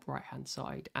that top right-hand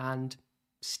side, and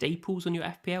staples on your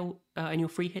FPL and your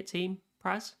free hit team,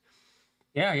 Praz?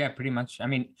 Yeah, pretty much. I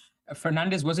mean,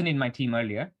 Fernandes wasn't in my team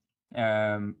earlier,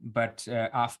 but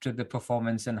after the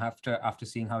performance and after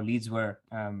seeing how Leeds were,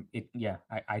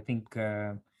 I think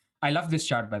I love this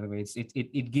chart, by the way.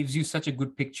 It gives you such a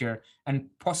good picture, and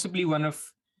possibly one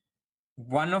of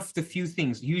the few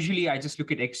things. Usually I just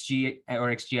look at XG or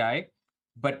XGI,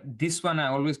 but this one I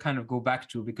always kind of go back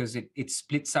to, because it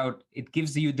splits out. It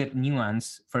gives you that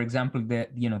nuance. For example,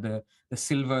 the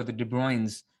Silva, the De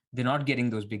Bruynes, they're not getting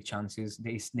those big chances.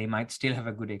 They might still have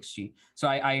a good XG. So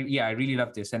I really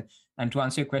love this. And to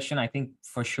answer your question, I think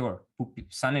for sure,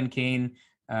 Son and Kane,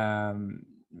 the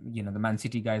Man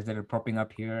City guys that are propping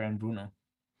up here, and Bruno.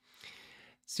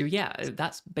 So yeah,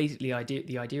 that's basically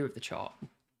the idea of the chart.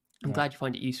 I'm glad you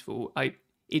find it useful.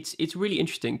 It's really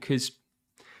interesting, because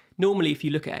normally if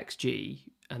you look at XG,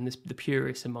 and the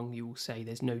purists among you will say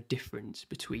there's no difference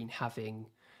between having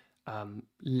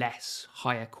less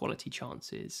higher quality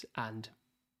chances and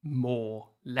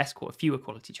fewer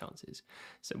quality chances,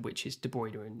 so which is De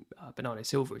Bruyne and Bernardo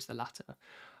Silva is the latter.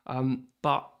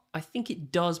 But I think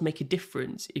it does make a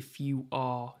difference if you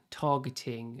are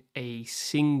targeting a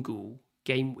single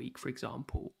game week, for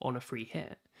example, on a free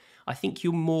hit. I think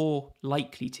you're more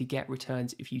likely to get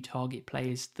returns if you target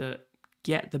players that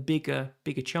get the bigger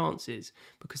chances,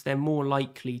 because they're more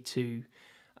likely to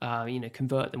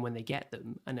convert them when they get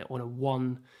them. And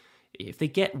if they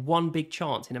get one big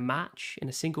chance in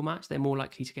a single match, they're more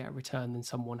likely to get a return than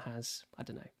someone has, I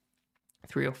don't know,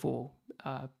 3 or 4,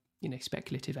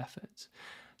 speculative efforts.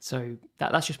 So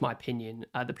that's just my opinion.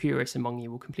 The purists among you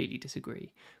will completely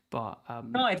disagree. But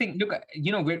no, I think, look,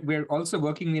 we're also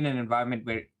working in an environment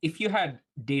where if you had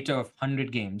data of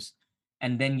 100 games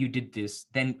and then you did this,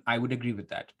 then I would agree with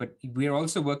that. But we're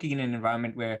also working in an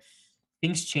environment where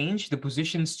things change, the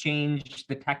positions change,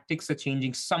 the tactics are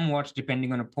changing somewhat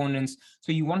depending on opponents.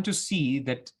 So you want to see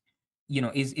that,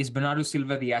 is Bernardo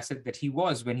Silva the asset that he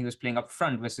was when he was playing up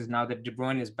front versus now that De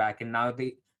Bruyne is back, and now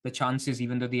the chances,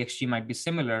 even though the XG might be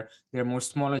similar, there are more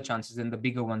smaller chances than the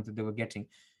bigger ones that they were getting.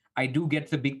 I do get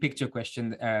the big picture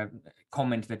question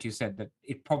comment that you said, that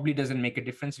it probably doesn't make a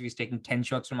difference if he's taking 10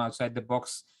 shots from outside the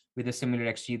box with a similar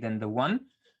XG than the one.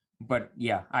 But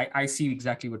yeah, I see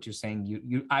exactly what you're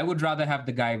saying. I would rather have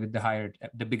the guy with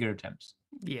the bigger attempts.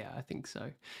 Yeah, I think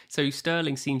so. So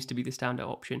Sterling seems to be the standout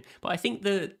option. But I think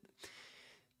the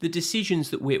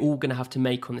decisions that we're all going to have to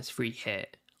make on this free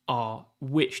hit are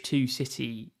which two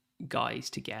City guys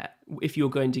to get if you're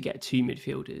going to get two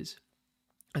midfielders.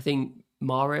 I think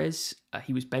Mahrez,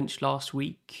 he was benched last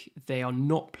week. They are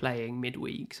not playing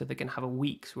midweek, so they're going to have a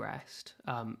week's rest.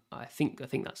 I think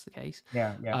that's the case.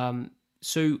 Yeah.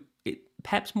 So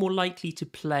Pep's more likely to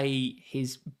play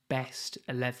his best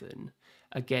 11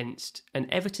 against an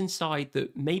Everton side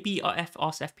that maybe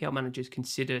us FPL managers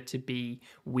consider to be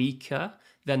weaker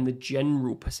than the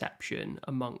general perception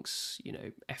amongst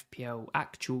FPL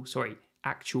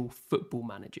actual football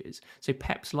managers. So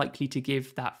Pep's likely to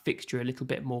give that fixture a little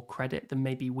bit more credit than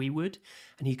maybe we would,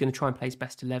 and he's going to try and play his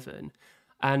best 11.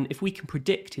 And if we can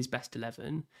predict his best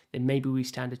 11, then maybe we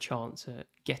stand a chance at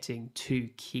getting two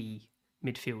key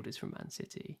midfielders from Man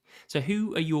City. So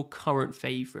who are your current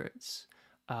favourites?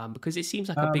 Because it seems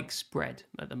like a big spread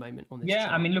at the moment on this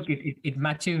chart. I mean, look, it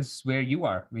matches where you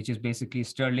are, which is basically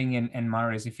Sterling and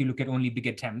Mahrez. If you look at only big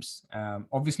attempts,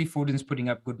 obviously Foden's putting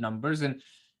up good numbers. And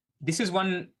this is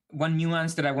one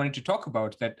nuance that I wanted to talk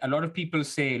about, that a lot of people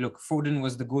say, look, Foden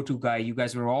was the go-to guy. You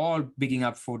guys were all bigging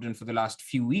up Foden for the last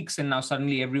few weeks. And now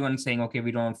suddenly everyone's saying, okay,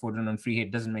 we don't want Foden on free hit.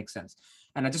 Doesn't make sense.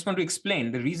 And I just want to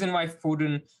explain the reason why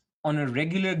Foden on a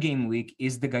regular game week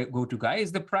is the go-to guy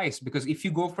is the price. Because if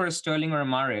you go for a Sterling or a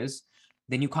Mahrez,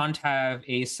 then you can't have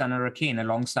a Son or a Kane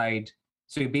alongside.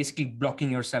 So you're basically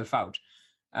blocking yourself out.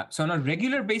 So on a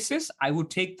regular basis, I would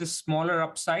take the smaller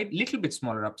upside, little bit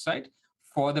smaller upside,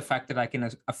 for the fact that I can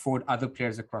afford other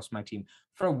players across my team.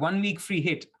 For a 1 week free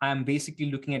hit, I'm basically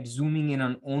looking at zooming in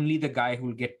on only the guy who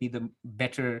will get me the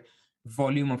better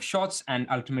volume of shots and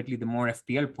ultimately the more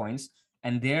FPL points.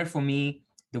 And there, for me,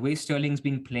 the way Sterling's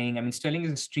been playing, I mean, Sterling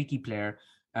is a streaky player.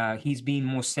 He's been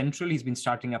more central. He's been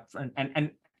starting up front.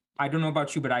 And I don't know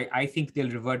about you, but I think they'll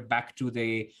revert back to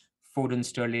the Foden,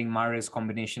 Sterling, Mahrez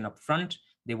combination up front.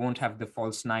 They won't have the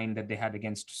false nine that they had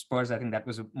against Spurs. I think that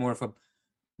was more of a,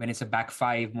 when it's a back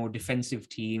five, more defensive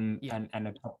team, and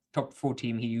a top four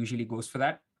team, he usually goes for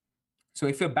that. So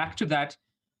if you're back to that,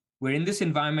 we're in this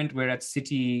environment where at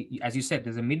City, as you said,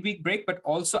 there's a midweek break, but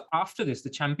also after this, the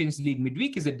Champions League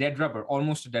midweek is a dead rubber,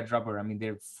 almost a dead rubber. I mean,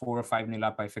 they're 4 or 5-0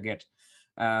 up, I forget.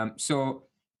 So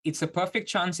it's a perfect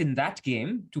chance in that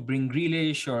game to bring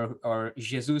Grealish or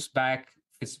Jesus back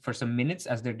for some minutes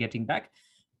as they're getting back.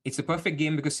 It's a perfect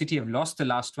game because City have lost the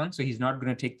last one, so he's not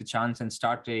going to take the chance and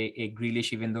start a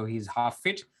Grealish even though he's half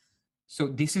fit. So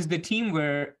this is the team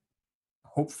where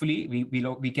hopefully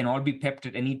we can all be pepped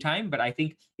at any time, but I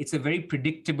think it's a very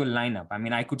predictable lineup. I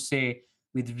mean, I could say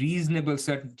with reasonable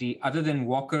certainty, other than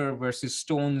Walker versus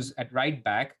Stones at right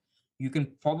back, you can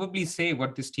probably say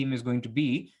what this team is going to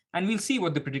be, and we'll see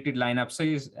what the predicted lineup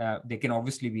says. They can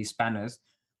obviously be spanners,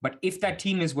 but if that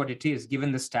team is what it is,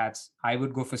 given the stats, I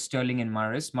would go for Sterling and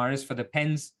Mahrez. Mahrez for the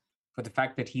pens, for the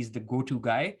fact that he's the go-to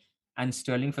guy, and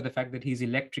Sterling for the fact that he's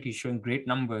electric. He's showing great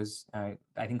numbers. I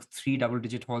think 3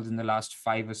 double-digit hauls in the last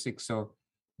 5 or 6. So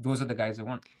those are the guys I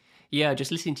want. Yeah,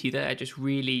 just listening to you there just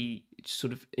really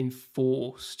sort of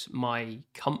enforced my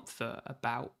comfort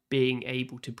about being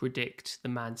able to predict the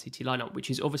Man City lineup, which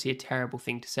is obviously a terrible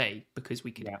thing to say because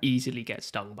we could easily get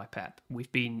stung by Pep.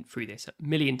 We've been through this a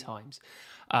million times.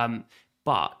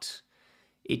 But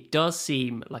it does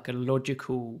seem like a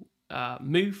logical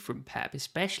move from Pep,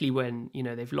 especially when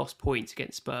they've lost points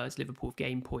against Spurs. Liverpool have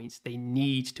gained points. They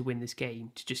need to win this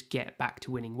game to just get back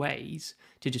to winning ways,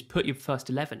 to just put your first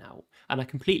 11 out. And I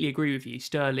completely agree with you.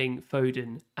 Sterling,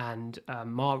 Foden and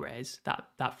Mahrez,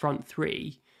 that front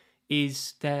three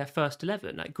is their first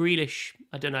 11. Like Grealish,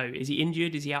 I don't know, is he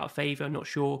injured? Is he out of favour? I'm not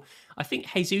sure. I think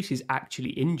Jesus is actually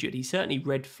injured. He's certainly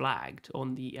red flagged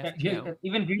on the FPL. Yeah,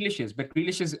 even Grealish is, but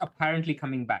Grealish is apparently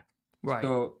coming back. Right.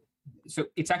 So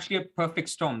it's actually a perfect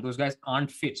storm. Those guys aren't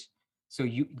fit. So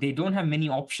they don't have many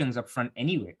options up front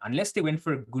anyway, unless they went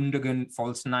for a Gundogan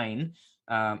false 9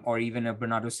 or even a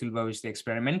Bernardo Silva, which they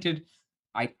experimented.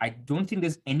 I don't think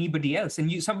there's anybody else.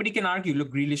 And somebody can argue,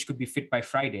 look, Grealish could be fit by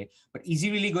Friday, but is he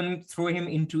really going to throw him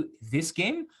into this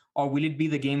game? Or will it be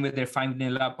the game where they're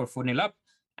 5-0 up or 4-0 up?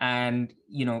 and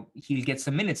he'll get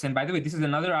some minutes. And by the way, this is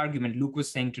another argument Luke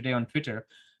was saying today on Twitter,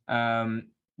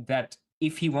 that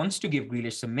if he wants to give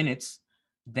Grealish some minutes,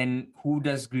 then who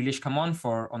does Grealish come on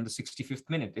for on the 65th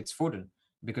minute? It's Foden,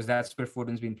 because that's where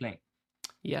Foden's been playing.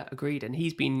 Yeah, agreed. And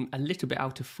he's been a little bit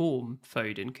out of form,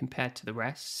 Foden, compared to the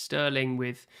rest. Sterling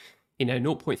with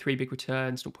 0.3 big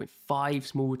returns, 0.5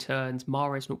 small returns,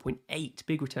 Mahrez 0.8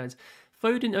 big returns.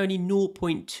 Foden only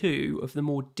 0.2 of the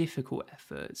more difficult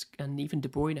efforts, and even De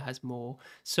Bruyne has more.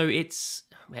 So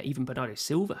even Bernardo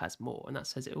Silva has more, and that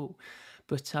says it all.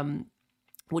 But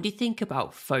what do you think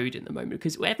about Foden at the moment?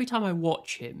 Because every time I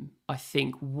watch him, I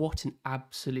think what an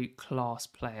absolute class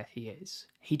player he is.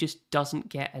 He just doesn't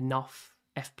get enough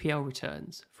FPL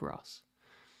returns for us.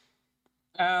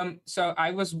 So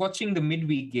I was watching the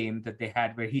midweek game that they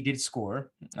had where he did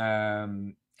score,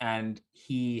 and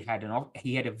he had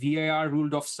a VAR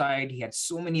ruled offside. He had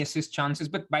so many assist chances.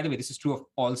 But by the way, this is true of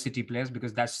all City players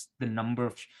because that's the number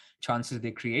of chances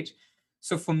they create.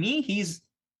 So for me, he's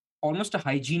almost a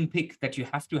hygiene pick that you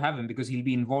have to have him because he'll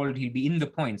be involved, he'll be in the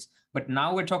points. But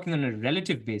now we're talking on a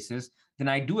relative basis, then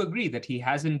I do agree that he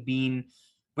hasn't been,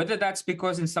 whether that's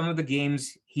because in some of the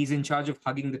games he's in charge of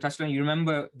hugging the touchline. You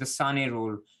remember the Sane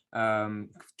role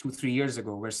 2-3 years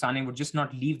ago where Sane would just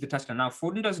not leave the touchline. Now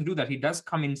Foden doesn't do that. He does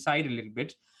come inside a little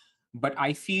bit, but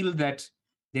I feel that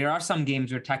there are some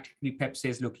games where tactically Pep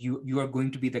says, look, you are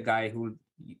going to be the guy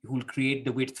who'll create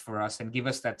the width for us and give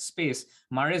us that space.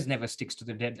 Mahrez never sticks to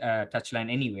the dead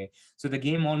touchline anyway. So the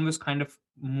game almost kind of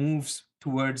moves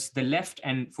towards the left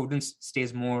and Foden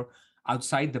stays more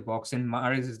outside the box and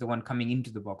Mahrez is the one coming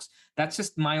into the box. That's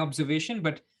just my observation.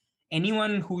 But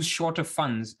anyone who's short of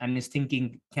funds and is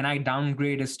thinking, can I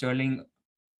downgrade a Sterling?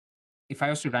 If I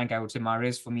was to rank, I would say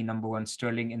Mahrez for me, number one,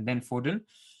 Sterling, and then Foden.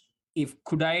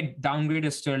 Could I downgrade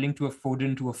a Sterling to a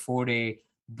Foden to afford a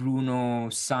Bruno,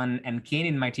 Son, and Kane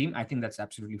in my team? I think that's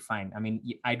absolutely fine. I mean,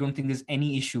 I don't think there's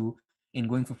any issue in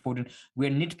going for Foden. We're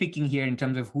nitpicking here in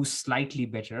terms of who's slightly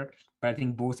better, but I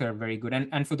think both are very good.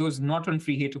 And for those not on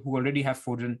free hit who already have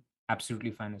Foden,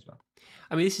 absolutely fine as well.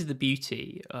 I mean, this is the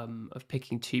beauty of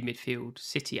picking two midfield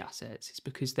City assets. It's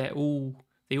because they all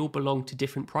belong to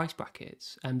different price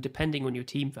brackets, and depending on your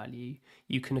team value,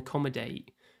 you can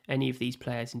accommodate any of these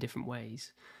players in different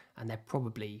ways, and they're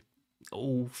probably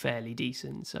all fairly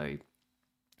decent. So,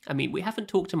 I mean, we haven't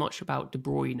talked much about De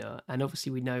Bruyne, and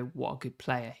obviously we know what a good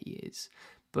player he is,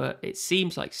 but it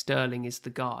seems like Sterling is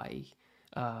the guy,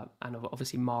 and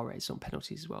obviously Mahrez on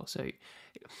penalties as well. So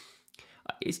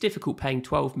it's difficult paying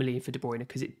 12 million for De Bruyne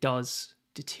because it does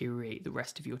deteriorate the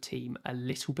rest of your team a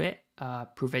little bit,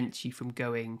 prevents you from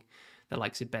going the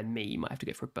likes of Ben Mee. You might have to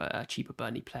go for a cheaper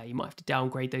Burnley player. You might have to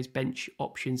downgrade those bench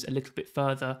options a little bit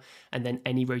further, and then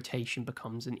any rotation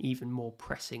becomes an even more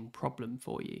pressing problem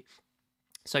for you.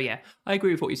 So yeah, I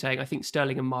agree with what you're saying. I think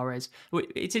Sterling and Mahrez,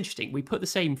 it's interesting. We put the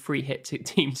same free hit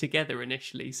team together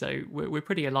initially, so we're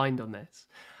pretty aligned on this.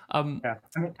 Yeah,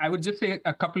 I would just say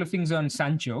a couple of things on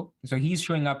Sancho. So he's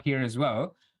showing up here as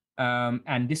well.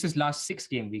 And this is last 6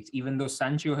 game weeks, even though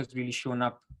Sancho has really shown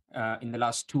up in the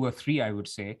last 2 or 3, I would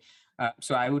say.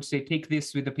 So I would say take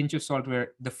this with a pinch of salt,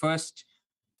 where the first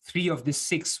 3 of the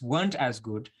 6 weren't as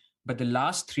good, but the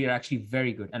last 3 are actually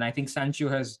very good. And I think Sancho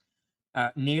has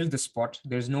nailed the spot.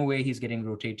 There's no way he's getting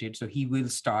rotated. So he will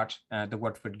start the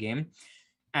Watford game.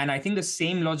 And I think the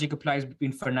same logic applies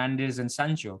between Fernandes and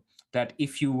Sancho, that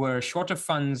if you were short of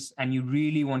funds and you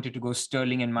really wanted to go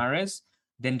Sterling and Mahrez,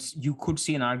 then you could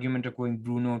see an argument of going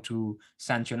Bruno to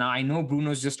Sancho. Now, I know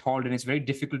Bruno's just hauled, and it's very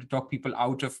difficult to talk people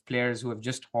out of players who have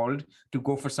just hauled to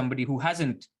go for somebody who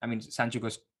hasn't. I mean, Sancho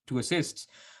goes 2 assists,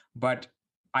 but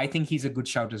I think he's a good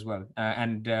shout as well.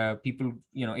 And people,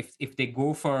 if they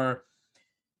go for,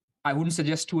 I wouldn't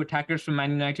suggest 2 attackers from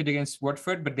Man United against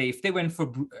Watford, but if they went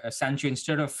for Sancho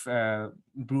instead of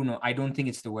Bruno, I don't think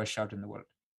it's the worst shout in the world.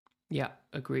 Yeah,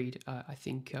 agreed. I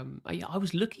think I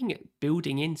was looking at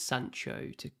building in Sancho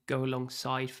to go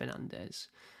alongside Fernandes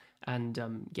and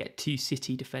get 2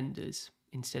 City defenders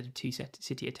instead of 2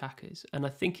 City attackers. And I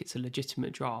think it's a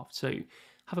legitimate draft. So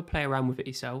have a play around with it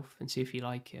yourself and see if you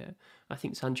like it. I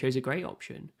think Sancho's a great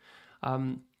option.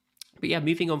 But yeah,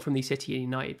 moving on from these City and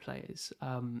United players,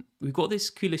 we've got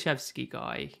this Kulusevski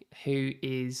guy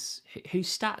whose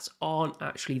stats aren't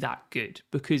actually that good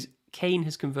because Kane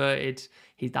has converted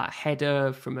that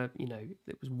header from it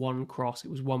was one cross.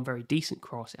 It was one very decent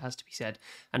cross, it has to be said.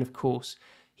 And of course,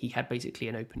 he had basically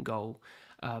an open goal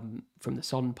from the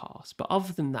Son pass. But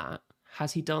other than that,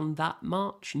 has he done that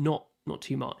much? Not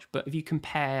too much. But if you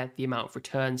compare the amount of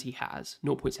returns he has,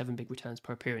 0.7 big returns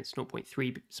per appearance,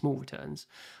 0.3 small returns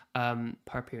per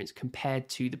appearance, compared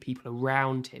to the people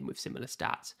around him with similar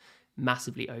stats,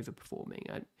 massively overperforming.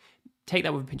 And take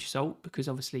that with a pinch of salt, because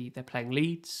obviously they're playing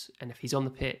Leeds, and if he's on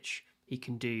the pitch, he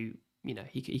can do,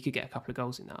 he could get a couple of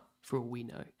goals in that for all we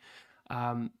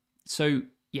know. So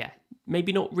yeah,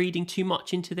 maybe not reading too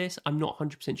much into this. I'm not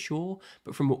 100% sure,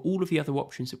 but from all of the other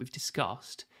options that we've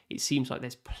discussed, it seems like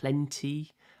there's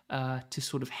plenty to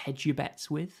sort of hedge your bets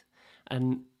with.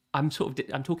 And I'm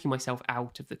talking myself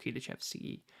out of the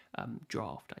Kulusevski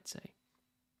draft, I'd say.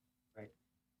 Right.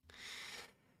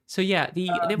 So yeah, the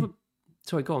other.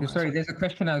 Sorry, go on. Sorry, there's a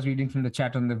question I was reading from the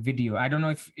chat on the video. I don't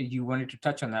know if you wanted to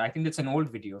touch on that. I think it's an old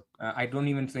video. I don't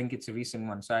even think it's a recent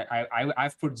one. So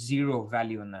I've put zero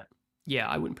value on that. Yeah,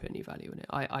 I wouldn't put any value in it.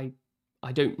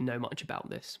 I don't know much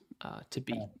about this,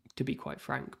 to be quite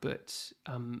frank. But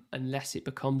unless it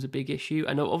becomes a big issue,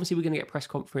 and obviously we're going to get press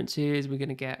conferences, we're going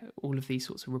to get all of these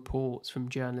sorts of reports from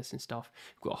journalists and stuff.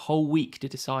 We've got a whole week to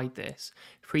decide this.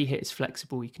 Free hit is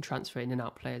flexible; you can transfer in and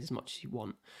out players as much as you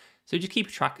want. So just keep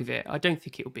track of it. I don't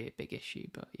think it will be a big issue,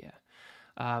 but yeah.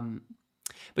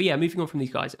 But yeah, moving on from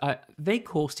these guys,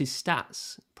 Weghorst's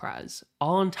stats, Praz,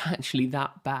 aren't actually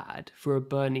that bad for a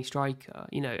Burnley striker.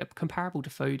 Comparable to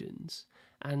Foden's,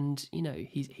 and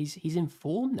he's in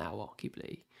form now,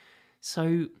 arguably.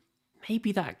 So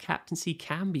maybe that captaincy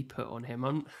can be put on him.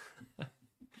 I'm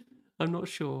not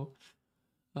sure.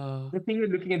 The thing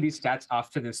with looking at these stats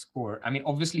after the score, I mean,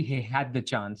 obviously he had the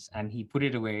chance and he put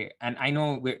it away. And I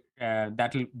know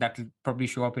that'll probably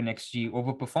show up in XG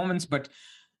overperformance, but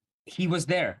he was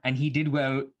there and he did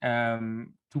well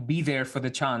to be there for the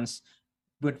chance.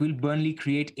 But will Burnley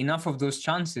create enough of those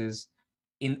chances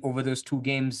over those two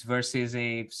games versus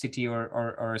a City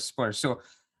or a Spurs? So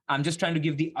I'm just trying to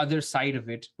give the other side of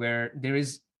it, where there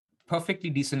is perfectly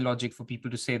decent logic for people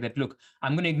to say that, look,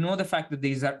 I'm going to ignore the fact that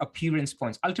these are appearance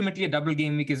points. Ultimately, a double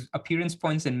game week is appearance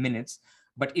points and minutes.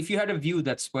 But if you had a view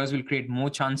that Spurs will create more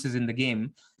chances in the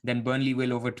game than Burnley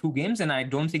will over two games, and I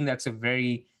don't think that's a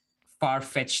very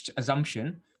far-fetched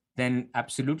assumption, then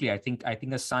absolutely, I think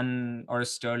a Son or a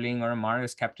Sterling or a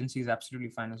Mahrez captaincy is absolutely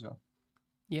fine as well.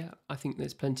 Yeah, I think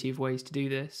there's plenty of ways to do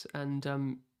this.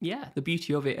 And yeah, the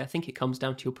beauty of it, I think it comes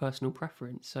down to your personal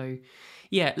preference. So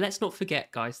yeah, let's not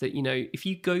forget, guys, that, if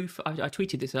you go for, I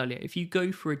tweeted this earlier, if you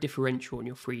go for a differential on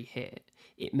your free hit,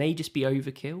 it may just be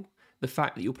overkill. The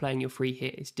fact that you're playing your free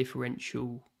hit is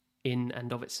differential in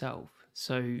and of itself.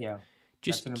 So yeah,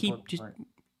 just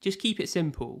keep it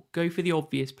simple. Go for the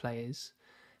obvious players,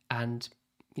 and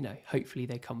hopefully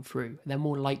they come through. They're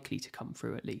more likely to come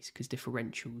through, at least, because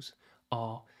differentials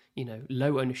are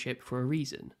low ownership for a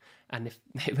reason, and if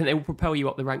they will propel you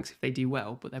up the ranks if they do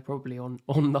well, but they're probably on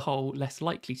the whole less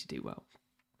likely to do well.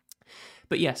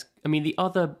 But yes, I mean, the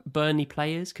other Burnley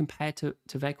players compared to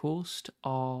Weghorst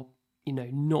are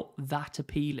not that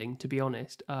appealing, to be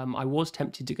honest. I was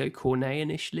tempted to go Cornet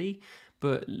initially,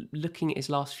 but looking at his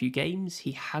last few games,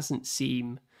 he hasn't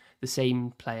seemed the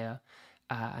same player,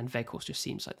 and Weghorst just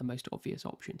seems like the most obvious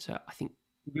option. So I think,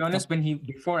 to be honest,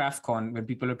 before AFCON, when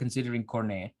people are considering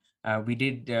Cornet, we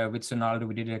did with Sonaldo,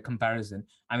 we did a comparison.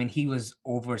 I mean, he was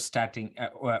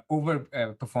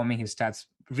overperforming his stats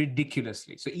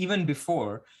ridiculously. So even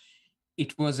before,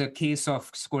 it was a case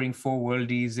of scoring 4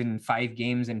 worldies in 5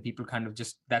 games, and people kind of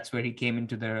that's where he came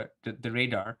into the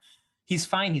radar. He's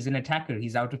fine. He's an attacker.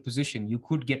 He's out of position. You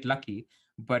could get lucky.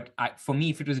 But for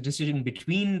me, if it was a decision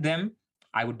between them,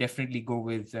 I would definitely go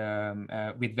with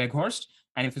Weghorst.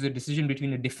 And if it's a decision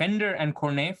between a defender and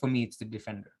Cornet, for me, it's the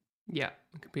defender. Yeah,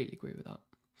 I completely agree with that.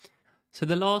 So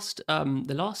the last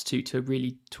two to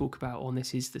really talk about on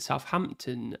this is the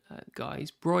Southampton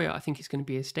guys. Broja, I think, is going to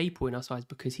be a staple in our sides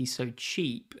because he's so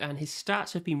cheap, and his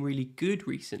stats have been really good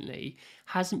recently.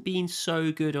 Hasn't been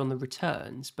so good on the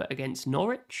returns, but against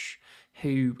Norwich,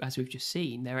 who, as we've just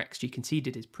seen, their XG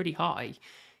conceded is pretty high,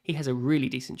 he has a really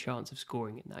decent chance of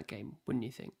scoring in that game, wouldn't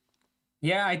you think?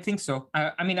 Yeah, I think so.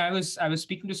 I mean, I was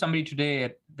speaking to somebody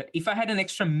today that if I had an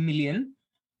extra million,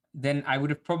 then I would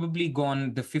have probably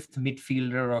gone the 5th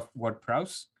midfielder of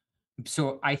Ward-Prowse.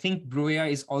 So I think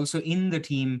Broja is also in the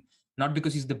team, not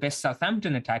because he's the best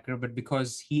Southampton attacker, but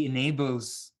because he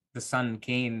enables the Son,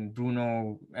 Kane,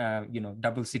 Bruno,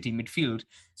 double City midfield.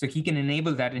 So he can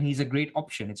enable that, and he's a great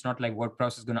option. It's not like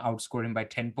Ward-Prowse is going to outscore him by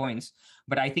 10 points.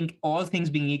 But I think all things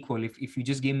being equal, if you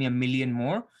just gave me a million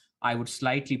more, I would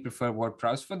slightly prefer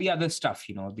Ward-Prowse for the other stuff,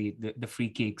 the free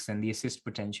kicks and the assist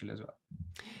potential as well.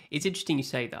 It's interesting you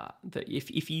say that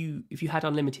if you had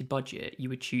unlimited budget, you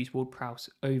would choose Ward-Prowse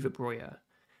over Broja,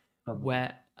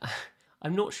 where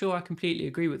I'm not sure I completely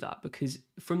agree with that, because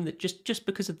just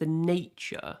because of the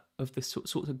nature of the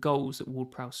sorts of goals that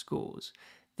Ward-Prowse scores,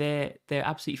 they're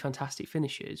absolutely fantastic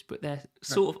finishers, but they're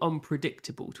sort of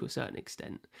unpredictable to a certain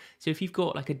extent. So if you've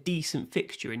got like a decent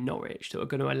fixture in Norwich that are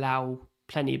going to allow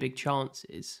plenty of big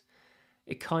chances,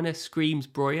 it kind of screams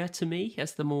Breuer to me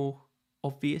as the more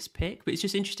obvious pick. But it's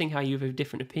just interesting how you have a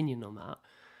different opinion on that.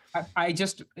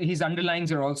 His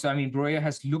underlines are also, I mean, Breuer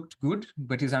has looked good,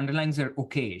 but his underlines are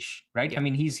okayish, right? Yeah. I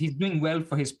mean, he's doing well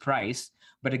for his price,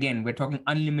 but again, we're talking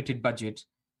unlimited budget.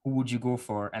 Who would you go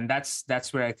for? And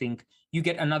that's where I think you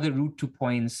get another route to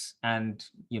points, and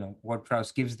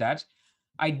Ward-Prowse gives that.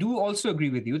 I do also agree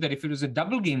with you that if it was a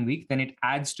double game week, then it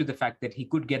adds to the fact that he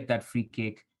could get that free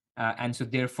kick, and so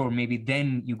therefore maybe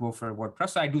then you go for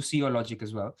Ward-Prowse. So I do see your logic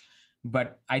as well.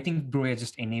 But I think Breuer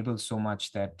just enables so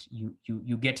much that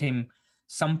you get him.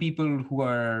 Some people who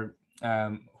are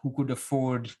who could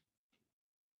afford,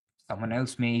 someone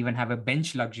else may even have a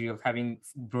bench luxury of having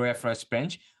Breuer first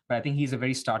bench. But I think he's a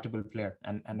very startable player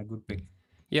and a good pick.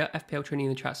 Yeah, FPL Trini in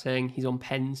the chat saying he's on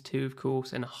pens too, of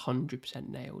course, and 100%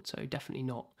 nailed. So definitely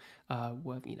not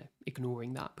worth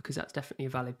ignoring that, because that's definitely a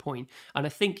valid point. And I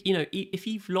think if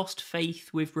you've lost faith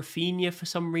with Rafinha for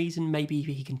some reason, maybe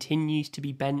he continues to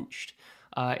be benched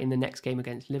in the next game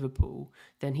against Liverpool,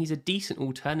 then he's a decent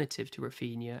alternative to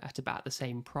Rafinha at about the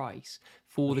same price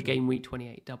for the game week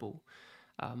 28 double.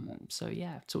 So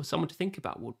yeah, so someone to think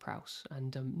about, Ward-Prowse,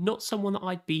 and not someone that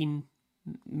I'd been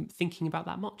thinking about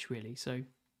that much really. So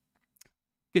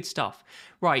good stuff.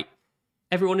 Right,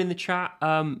 everyone in the chat,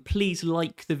 please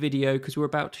like the video, because we're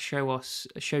about to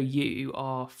show you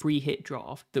our free hit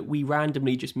draft that we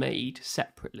randomly just made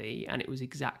separately, and it was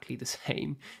exactly the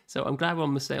same. So I'm glad we're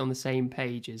on the same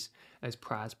page as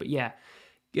Praz. But yeah,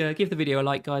 give the video a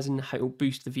like, guys, and it'll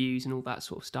boost the views and all that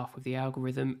sort of stuff with the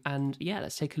algorithm. And yeah,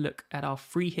 let's take a look at our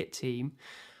free hit team.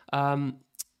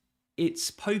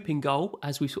 It's Pope in goal,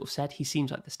 as we sort of said. He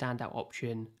seems like the standout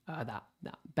option. That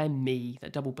Ben Mee,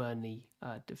 that double Burnley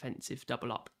defensive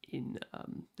double up in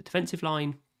the defensive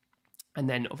line. And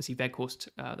then obviously Weghorst,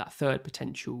 that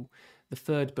the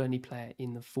third Burnley player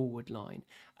in the forward line.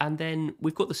 And then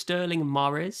we've got the Sterling and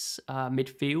Mahrez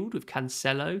midfield with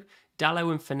Cancelo,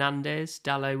 Dalot and Fernandes,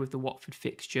 Dalot with the Watford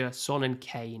fixture, Son and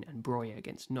Kane, and Breuer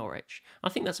against Norwich. I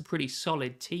think that's a pretty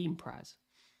solid team, Praz.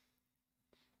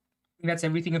 That's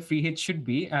everything a free hit should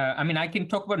be. I mean, I can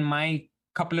talk about my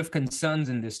couple of concerns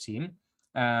in this team.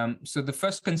 So the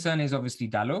first concern is obviously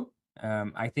Dalot.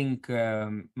 I think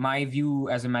my view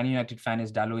as a Man United fan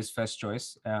is Dalot is first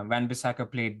choice.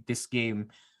 Wan-Bissaka played this game,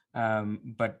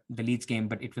 but the Leeds game,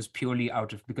 but it was purely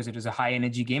because it was a high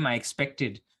energy game. I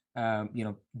expected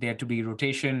there to be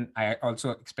rotation. I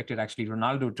also expected actually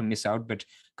Ronaldo to miss out, but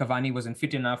Cavani wasn't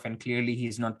fit enough, and clearly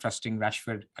he's not trusting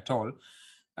Rashford at all.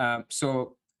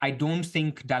 So I don't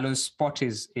think Dalot's spot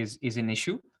is an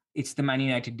issue. It's the Man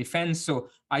United defense. So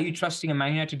are you trusting a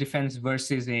Man United defense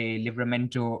versus a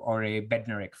Livramento or a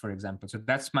Bednarek, for example? So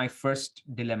that's my first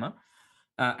dilemma.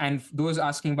 And those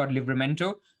asking about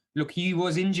Livramento, look, he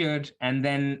was injured, and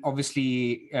then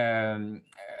obviously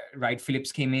Wright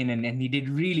Phillips came in and he did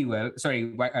really well.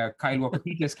 Sorry, Kyle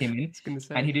Walker-Peters came in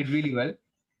and he did really well.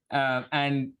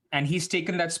 And he's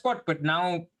taken that spot, but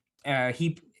now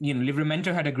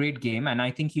Livramento had a great game, and I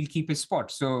think he'll keep his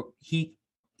spot. So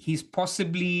he's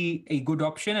possibly a good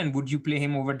option. And would you play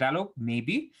him over Dalot?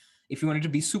 Maybe. If you wanted to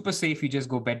be super safe, you just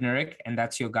go Bednarek, and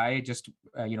that's your guy. Just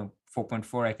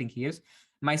 4.4, I think he is.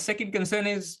 My second concern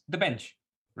is the bench,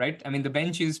 right? I mean, the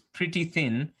bench is pretty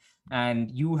thin,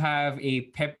 and you have a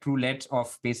Pep roulette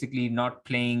of basically not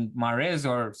playing Mahrez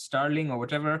or Sterling or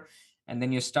whatever. And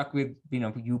then you're stuck with,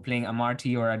 you playing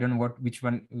Amarty, or I don't know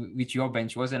which your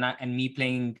bench was, and me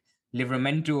playing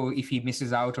Livramento if he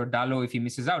misses out, or Dalot if he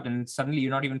misses out. And suddenly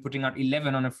you're not even putting out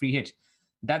 11 on a free hit.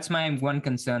 That's my one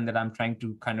concern that I'm trying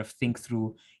to kind of think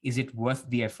through. Is it worth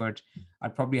the effort? I'll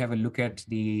probably have a look at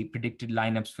the predicted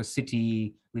lineups for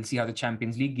City. We'll see how the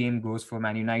Champions League game goes for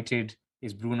Man United.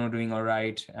 Is Bruno doing all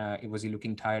right? Was he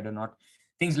looking tired or not?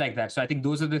 Things like that. So I think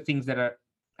those are the things that are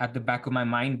at the back of my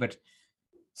mind. But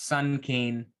Son,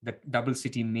 Kane, the double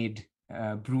City mid,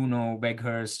 Bruno,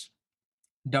 Weghorst,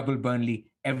 double Burnley,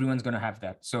 everyone's going to have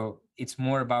that. So it's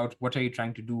more about what are you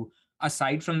trying to do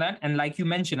aside from that. And like you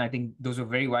mentioned, I think those are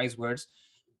very wise words.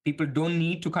 People don't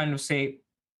need to kind of say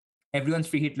everyone's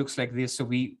free hit looks like this, so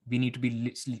we need to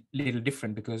be little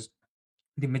different, because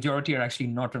the majority are actually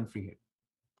not on free hit.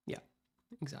 Yeah,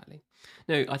 exactly.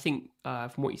 No, I think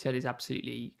from what you said is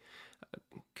absolutely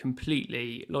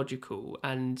completely logical.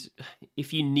 And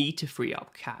if you need to free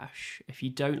up cash, if you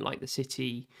don't like the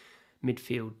City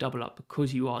midfield double up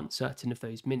because you aren't certain of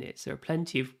those minutes, there are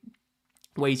plenty of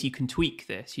ways you can tweak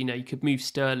this. You know, you could move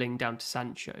Sterling down to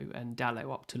Sancho and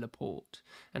Dalot up to Laporte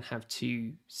and have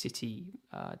two City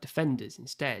defenders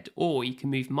instead. Or you can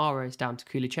move Mahrez down to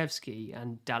Kulusevski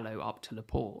and Dalot up to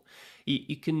Laporte.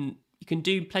 You can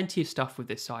do plenty of stuff with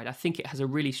this side. I think it has a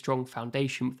really strong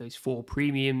foundation with those four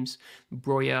premiums.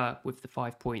 Breuer with the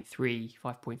 5.3,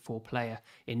 5.4 player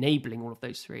enabling all of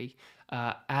those three.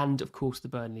 And of course the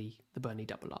Burnley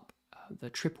double up, the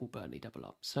triple Burnley double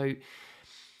up. So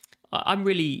I'm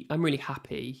really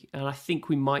happy, and I think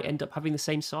we might end up having the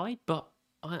same side, but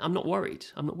I'm not worried.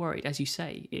 I'm not worried. As you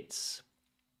say, it's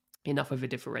enough of a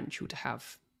differential to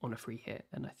have on a free hit,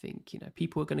 and I think, you know,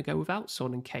 people are going to go without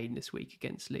Son and Kane this week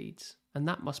against Leeds, and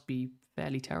that must be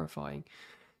fairly terrifying.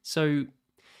 So,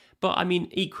 but I mean,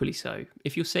 equally so,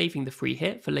 if you're saving the free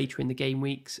hit for later in the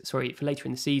for later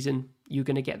in the season, you're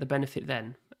going to get the benefit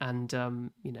then, and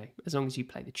you know, as long as you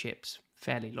play the chips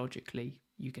fairly logically,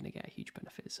 you're going to get a huge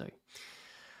benefit. So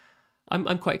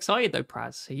I'm quite excited though,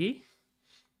 Praz. Are you?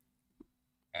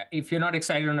 If you're not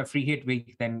excited on a free hit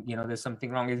week, then you know there's something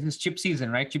wrong. This is chip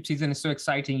season, right? Chip season is so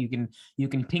exciting. You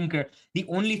can tinker. The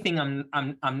only thing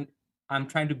I'm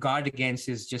trying to guard against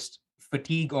is just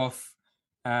fatigue of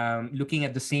looking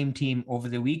at the same team over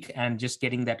the week and just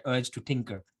getting that urge to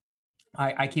tinker.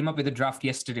 I came up with a draft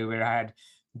yesterday where I had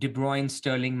De Bruyne,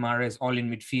 Sterling, Mahrez all in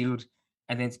midfield,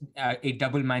 and then a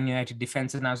double Man United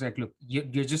defense. And I was like, look,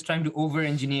 you're just trying to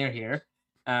over-engineer here.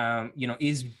 You know,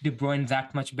 is De Bruyne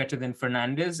that much better than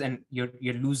Fernandes? And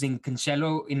you're losing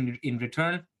Cancelo in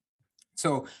return.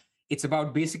 So it's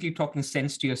about basically talking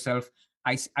sense to yourself.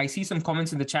 I see some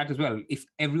comments in the chat as well. If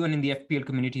everyone in the FPL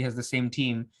community has the same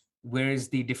team, where is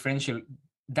the differential?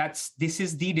 This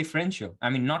is the differential. I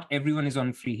mean, not everyone is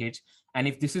on free hit. And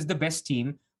if this is the best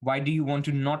team, why do you want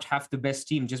to not have the best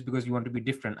team just because you want to be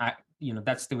different?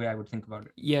 That's the way I would think about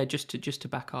it. Yeah, just to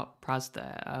back up Praz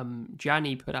there,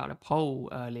 Gianni put out a poll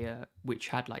earlier which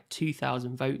had like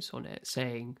 2,000 votes on it,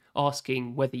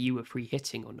 asking whether you were free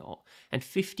hitting or not, and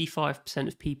 55%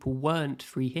 of people weren't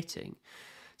free hitting.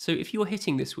 So if you're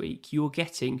hitting this week, you're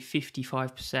getting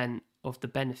 55% of the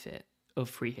benefit of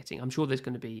free hitting. I'm sure there's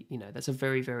going to be, you know, that's a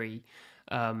very, very,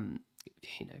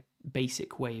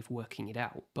 basic way of working it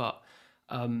out, but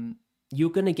you're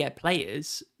going to get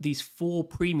players, these four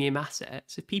premium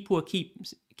assets. If people are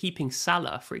keeping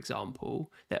Salah, for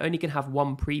example, they're only going to have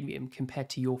one premium compared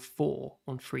to your four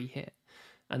on free hit.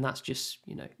 And that's just,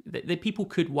 you know, the people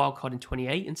could wildcard in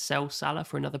 28 and sell Salah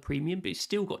for another premium, but you've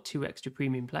still got two extra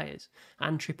premium players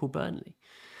and triple Burnley.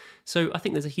 So I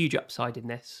think there's a huge upside in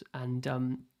this, and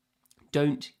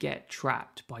don't get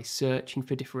trapped by searching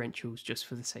for differentials just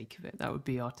for the sake of it. That would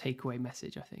be our takeaway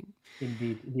message, I think.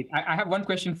 Indeed. I have one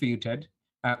question for you, Ted.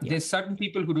 There's certain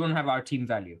people who don't have our team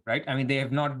value, right? I mean, they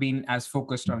have not been as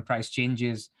focused on price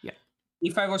changes. Yeah.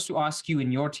 If I was to ask you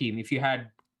in your team, if you had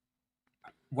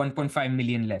 1.5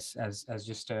 million less as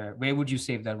just where would you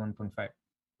save that 1.5?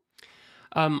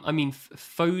 I mean,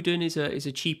 Foden is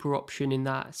a cheaper option in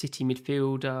that City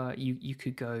midfielder. You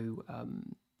could go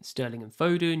Sterling and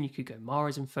Foden. You could go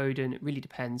Mahrez and Foden. It really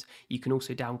depends. You can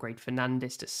also downgrade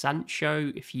Fernandes to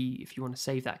Sancho if you want to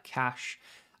save that cash.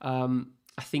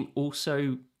 I think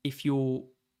also if you're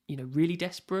really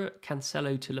desperate,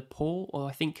 Cancelo to Laporte, or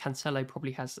I think Cancelo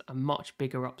probably has a much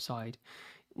bigger upside.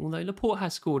 Although Laporte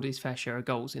has scored his fair share of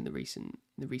goals in the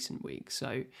recent weeks,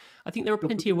 so I think there are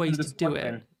plenty of ways to do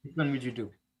it. Which one would you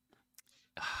do?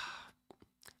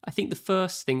 I think the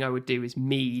first thing I would do is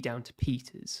me down to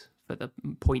Peters for the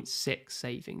 0.6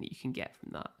 saving that you can get from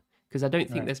that, because I don't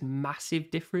think there's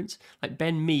massive difference. Like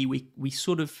Ben Mee, we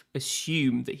sort of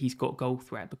assume that he's got goal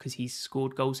threat because he's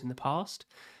scored goals in the past,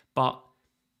 but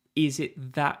is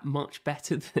it that much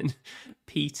better than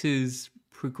Peters'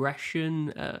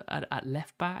 progression at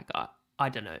left back? I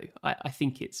don't know. I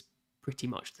think it's pretty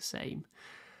much the same.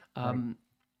 I mean,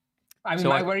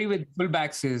 my worry with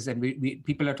fullbacks is, and we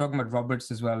people are talking about Roberts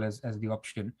as well as the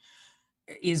option,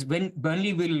 is when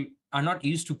Burnley are not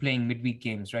used to playing midweek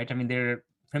games, right? I mean, they're a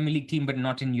Premier League team, but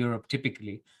not in Europe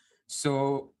typically.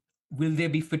 So will there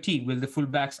be fatigue? Will the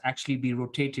fullbacks actually be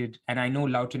rotated? And I know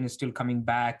Loughton is still coming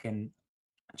back and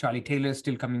Charlie Taylor is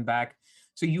still coming back.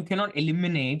 So you cannot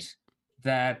eliminate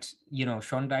that,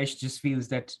 Sean Dyche just feels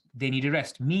that they need a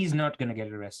rest. Me's not going to get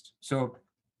a rest. So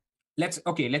let's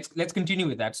continue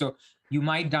with that. So you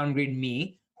might downgrade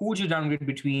Me. Who would you downgrade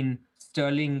between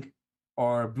Sterling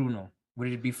or Bruno?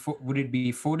 Would it be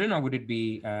Foden or would it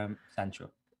be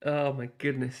Sancho? Oh my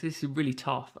goodness, this is really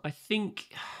tough. I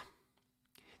think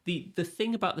the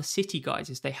thing about the City guys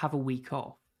is they have a week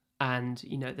off. And,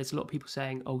 there's a lot of people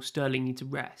saying, oh, Sterling needs a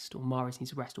rest or Mahrez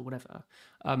needs a rest or whatever.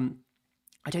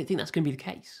 I don't think that's going to be the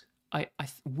case.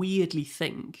 weirdly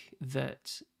think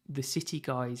that the City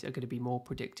guys are going to be more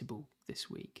predictable this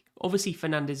week. Obviously,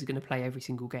 Fernandes is going to play every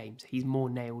single game, so he's more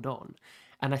nailed on.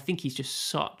 And I think he's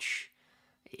just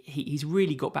he's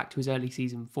really got back to his early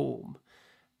season form.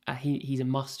 He's a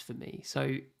must for me.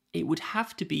 So it would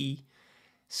have to be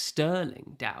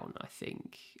Sterling down, I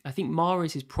think. I think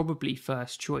Mahrez is probably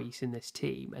first choice in this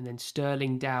team, and then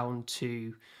Sterling down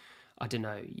to, I don't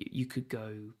know, you could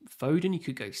go Foden, you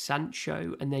could go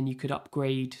Sancho, and then you could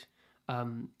upgrade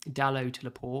Dalot to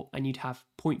Laporte, and you'd have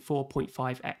 0.4,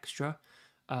 0.5 extra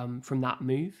from that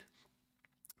move.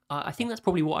 I think that's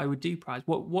probably what I would do, Praz.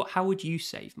 How would you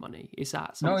save money? Is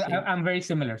that something? No, I'm very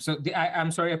similar. So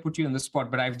I'm sorry I put you on the spot,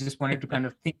 but I just wanted to kind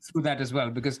of think through that as well,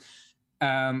 because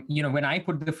when I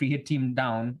put the free hit team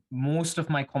down, most of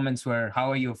my comments were,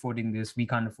 how are you affording this? We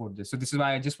can't afford this. So this is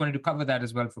why I just wanted to cover that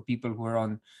as well for people who are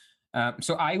on.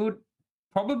 So I would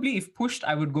probably, if pushed,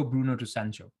 I would go Bruno to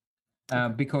Sancho,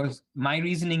 because my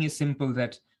reasoning is simple,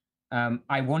 that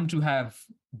I want to have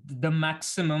the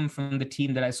maximum from the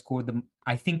team that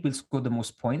I think will score the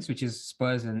most points, which is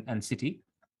Spurs and City.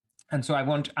 And so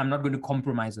I'm not going to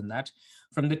compromise on that.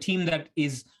 From the team that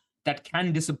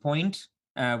can disappoint,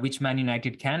 which Man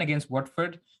United can against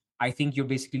Watford, I think you're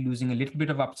basically losing a little bit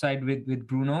of upside with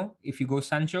Bruno if you go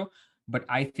Sancho. But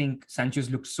I think Sancho's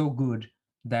looked so good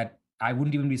that I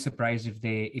wouldn't even be surprised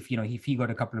if he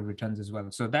got a couple of returns as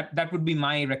well. So that would be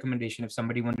my recommendation if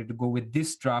somebody wanted to go with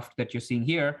this draft that you're seeing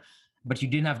here, but you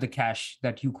didn't have the cash,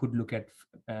 that you could look at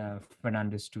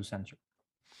Fernandes to Sancho.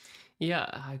 Yeah,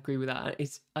 I agree with that.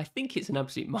 I think it's an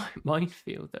absolute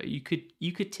minefield, though. You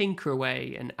could tinker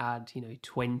away and add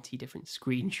 20 different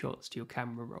screenshots to your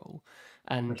camera roll,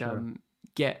 and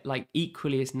get like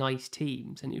equally as nice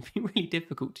teams, and it'd be really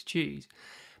difficult to choose.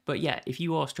 But yeah, if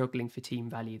you are struggling for team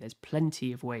value, there's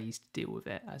plenty of ways to deal with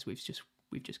it, as we've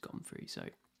just gone through. So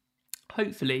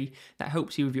hopefully that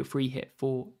helps you with your free hit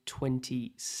for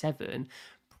 27.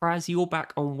 Praz, you're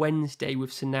back on Wednesday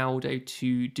with Sonaldo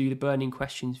to do the burning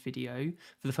questions video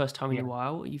for the first time in a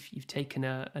while. You've taken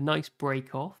a nice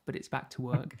break off, but it's back to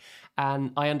work.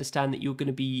 And I understand that you're going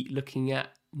to be looking at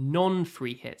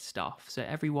non-free hit stuff. So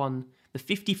everyone, the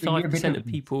 55% of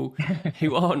people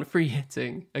who aren't free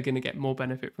hitting are going to get more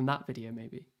benefit from that video,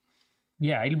 maybe.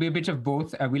 Yeah, it'll be a bit of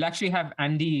both. We'll actually have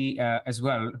Andy as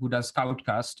well, who does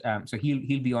Scoutcast. So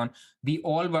he'll be on. We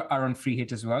all are on free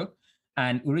hit as well.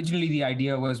 And originally the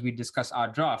idea was we discuss our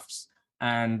drafts,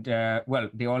 and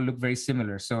they all look very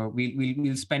similar. So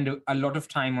we'll spend a lot of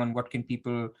time on what can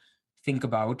people think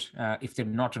about if they're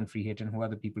not on free hit, and who are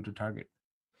the people to target.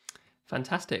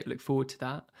 Fantastic. Look forward to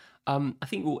that. I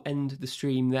think we'll end the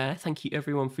stream there. Thank you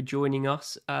everyone for joining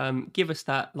us. Give us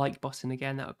that like button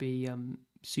again. That would be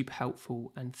super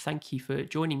helpful. And thank you for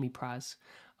joining me, Praz.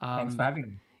 Thanks for having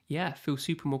me. Yeah, feel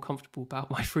super more comfortable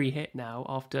about my free hit now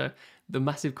after the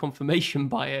massive confirmation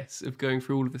bias of going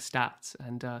through all of the stats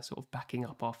and sort of backing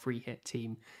up our free hit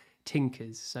team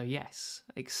tinkers. So yes,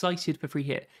 excited for free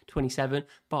hit 27,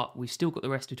 but we've still got the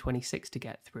rest of 26 to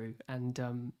get through. And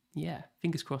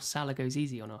fingers crossed Salah goes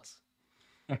easy on us.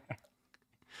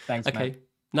 Thanks, okay, Matt.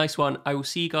 Nice one. I will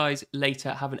see you guys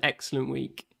later. Have an excellent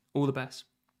week. All the best.